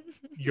of him?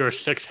 Your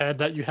 6 head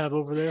that you have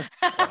over there?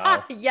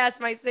 Wow. Yes,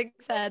 my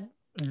 6 head.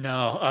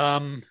 No.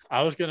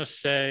 I was gonna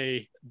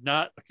say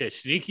not okay.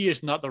 Sneaky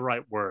is not the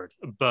right word,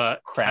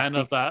 but kind Crafty.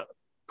 of that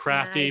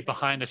crafty Nice.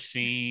 behind the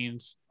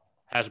scenes,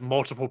 has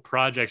multiple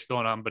projects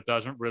going on, but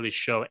doesn't really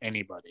show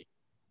anybody.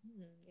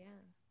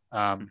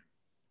 Yeah.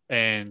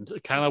 And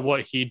kind of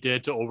what he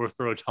did to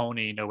overthrow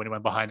Tony, when he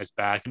went behind his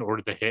back in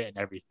order to hit and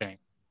everything.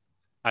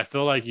 I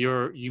feel like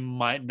you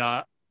might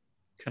not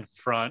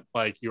confront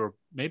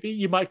maybe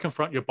you might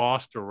confront your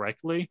boss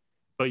directly,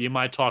 but you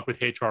might talk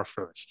with HR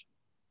first.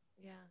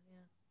 Yeah.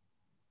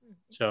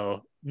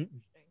 So,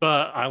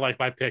 but I like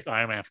my pick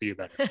Iron Man for you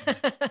better.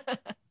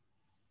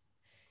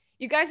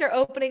 You guys are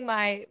opening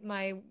my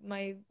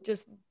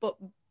just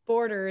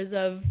borders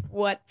of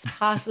what's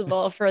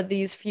possible for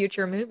these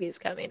future movies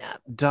coming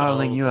up.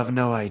 Darling, Oh, you have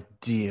no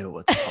idea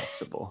what's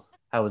possible.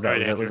 How was that? All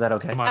right, Was Andrew, that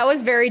okay? come on. That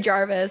was very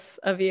Jarvis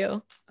of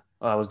you.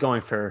 I was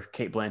going for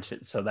Kate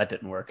Blanchett, so that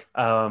didn't work.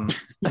 That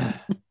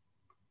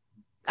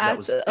That's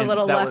was- a and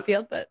little that left was-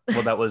 field, but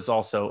Well, that was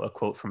also a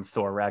quote from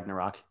Thor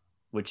Ragnarok,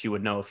 which you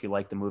would know if you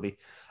liked the movie.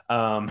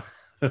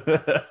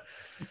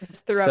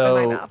 just threw up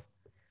in my mouth.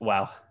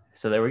 Wow.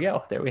 So there we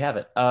go. There we have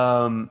it.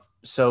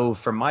 So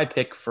for my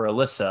pick for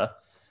Alyssa,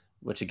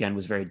 which again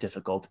was very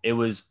difficult, it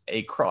was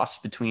a cross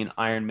between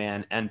Iron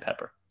Man and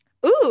Pepper.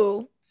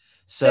 Ooh.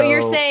 So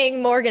you're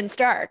saying Morgan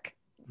Stark.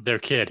 Their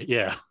kid,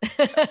 yeah.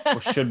 Well,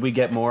 should we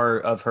get more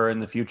of her in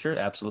the future?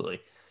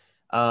 Absolutely.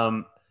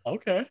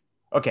 Okay.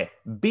 Okay,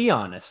 be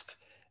honest.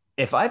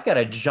 If I've got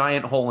a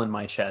giant hole in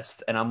my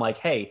chest and I'm like,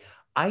 hey,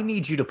 I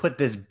need you to put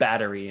this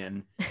battery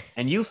in,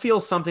 and you feel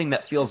something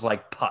that feels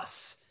like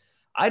pus,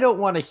 I don't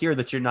want to hear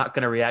that you're not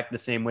going to react the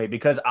same way,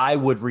 because I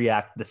would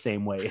react the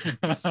same way. It's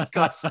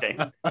disgusting.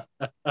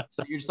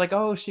 So you're just like,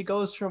 oh, she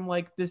goes from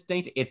like this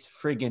dainty. It's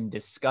friggin'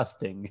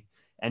 disgusting.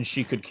 And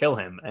she could kill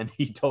him. And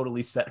he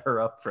totally set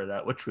her up for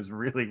that, which was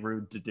really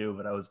rude to do,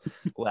 but I was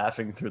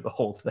laughing through the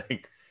whole thing.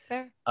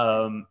 Fair.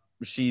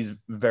 She's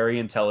very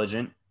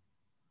intelligent.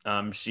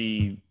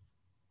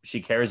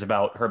 She cares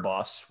about her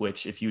boss,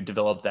 which if you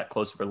develop that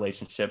close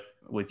relationship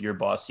with your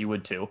boss, you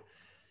would too.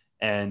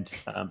 And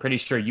I'm pretty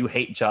sure you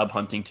hate job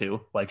hunting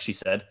too, like she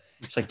said.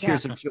 She's like,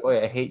 tears of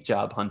joy, I hate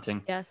job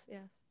hunting. Yes.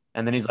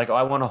 And then he's like, oh,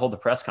 I want to hold a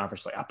press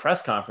conference. Like, a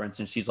press conference?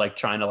 And she's like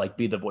trying to like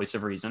be the voice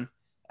of reason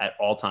at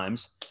all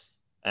times.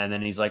 And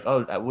then he's like,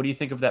 oh, what do you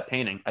think of that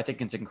painting? I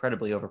think it's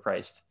incredibly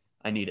overpriced.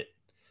 I need it.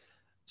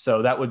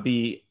 So that would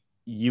be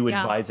you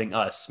advising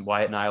us.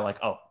 Wyatt and I are like,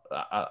 oh,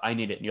 I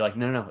need it. And you're like,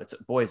 no, it's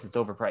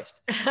overpriced.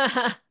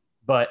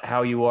 But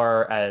how you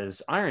are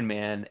as Iron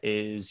Man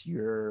is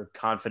you're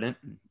confident,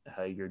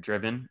 you're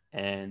driven.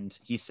 And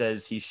he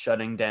says he's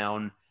shutting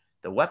down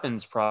the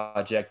weapons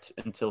project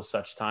until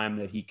such time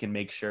that he can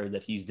make sure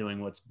that he's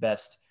doing what's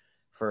best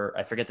for,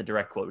 I forget the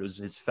direct quote, it was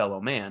his fellow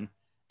man.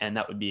 And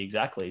that would be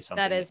exactly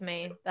something. That is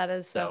me. That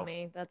is so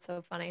me. That's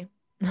so funny.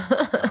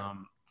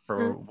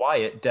 For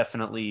Wyatt,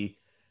 definitely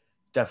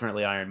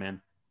Iron Man.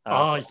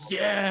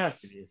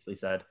 Yes. Previously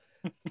said.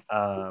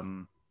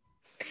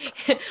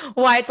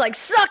 Wyatt's like,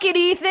 suck it,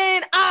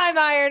 Ethan. I'm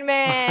Iron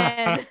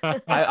Man.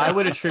 I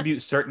would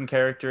attribute certain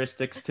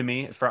characteristics to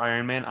me for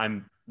Iron Man.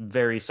 I'm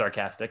very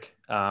sarcastic.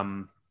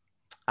 I'm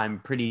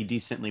pretty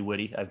decently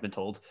witty, I've been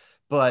told.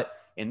 But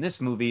in this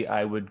movie,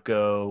 I would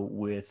go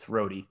with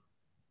Rhodey.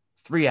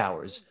 3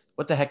 hours.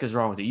 What the heck is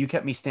wrong with you? You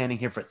kept me standing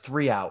here for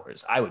 3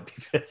 hours. I would be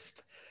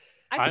pissed.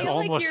 I feel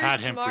like you're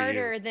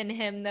smarter than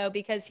him, though,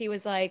 because he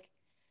was like,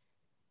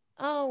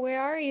 oh,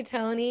 where are you,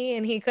 Tony?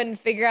 And he couldn't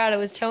figure out it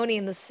was Tony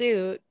in the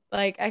suit.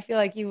 Like, I feel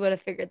like you would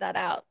have figured that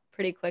out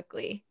pretty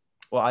quickly.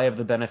 Well, I have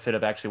the benefit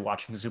of actually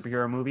watching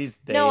superhero movies.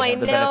 I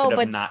know,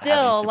 but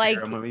still,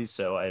 like, movies,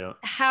 so I don't.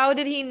 How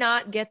did he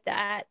not get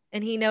that?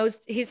 And he knows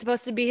he's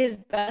supposed to be his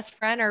best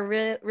friend or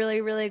really,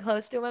 really, really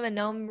close to him and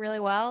know him really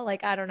well.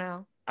 Like, I don't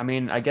know. I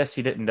mean, I guess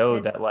he didn't know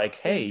that, like,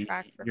 hey,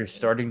 you're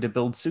starting to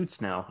build suits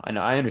now.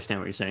 I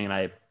understand what you're saying,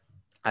 and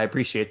I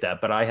appreciate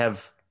that. But I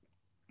have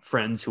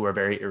friends who are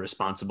very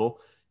irresponsible,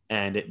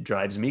 and it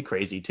drives me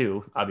crazy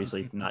too.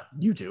 Obviously, not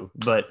you two,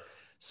 but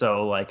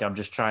so, like, I'm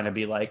just trying to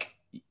be like,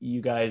 you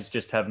guys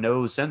just have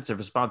no sense of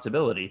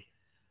responsibility.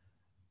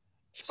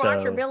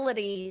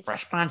 Responsibilities.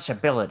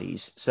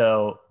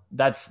 So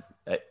that's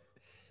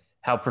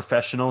how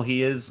professional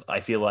he is.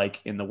 I feel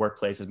like in the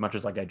workplace, as much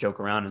as like I joke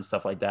around and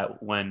stuff like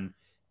that, when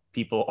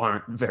people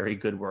aren't very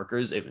good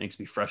workers, it makes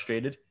me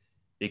frustrated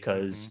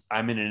because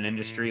I'm in an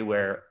industry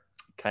where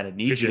kind of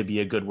needs you to be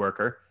a good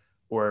worker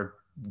or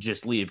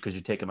just leave because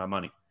you're taking my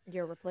money.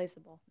 You're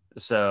replaceable.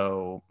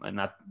 So, and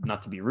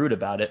not to be rude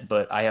about it,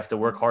 but I have to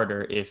work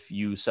harder if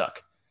you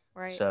suck.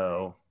 Right.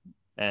 So,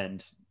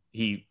 and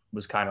he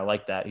was kind of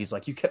like that. He's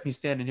like, you kept me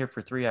standing here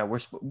for 3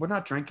 hours. We're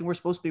not drinking. We're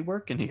supposed to be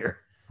working here.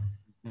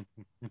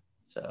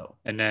 So,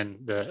 and then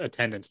the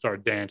attendants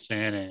start dancing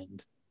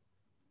and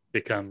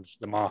becomes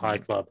the Mile High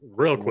Club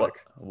real quick.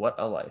 What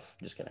a life.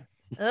 Just kidding.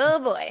 Oh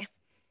boy.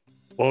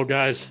 Well,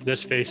 guys,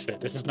 let's face it.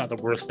 This is not the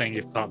worst thing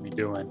you've caught me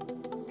doing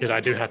because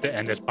I do have to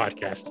end this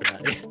podcast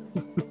tonight.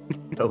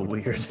 So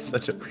weird.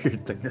 Such a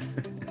weird thing.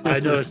 I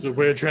know it's a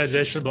weird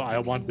transition, but I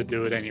wanted to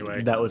do it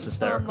anyway. That was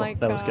hysterical. Oh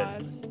that was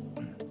good.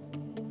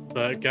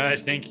 But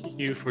guys, thank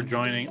you for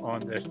joining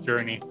on this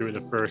journey through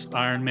the first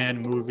Iron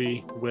Man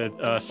movie with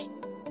us.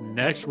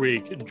 Next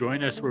week,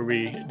 join us where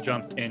we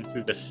jump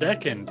into the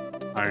second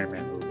Iron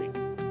Man movie.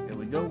 Here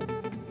we go.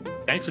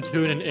 Thanks for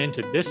tuning in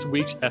to this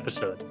week's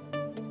episode.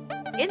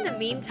 In the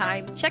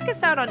meantime, check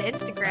us out on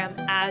Instagram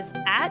as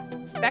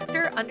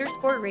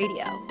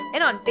 @Spectre_radio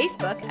and on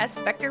Facebook as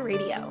Spectre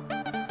Radio.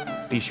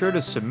 Be sure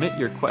to submit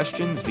your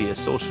questions via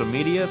social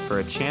media for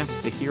a chance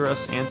to hear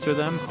us answer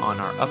them on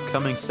our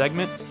upcoming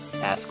segment,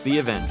 Ask the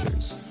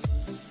Avengers.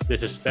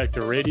 This is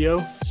Spectre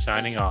Radio,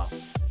 signing off.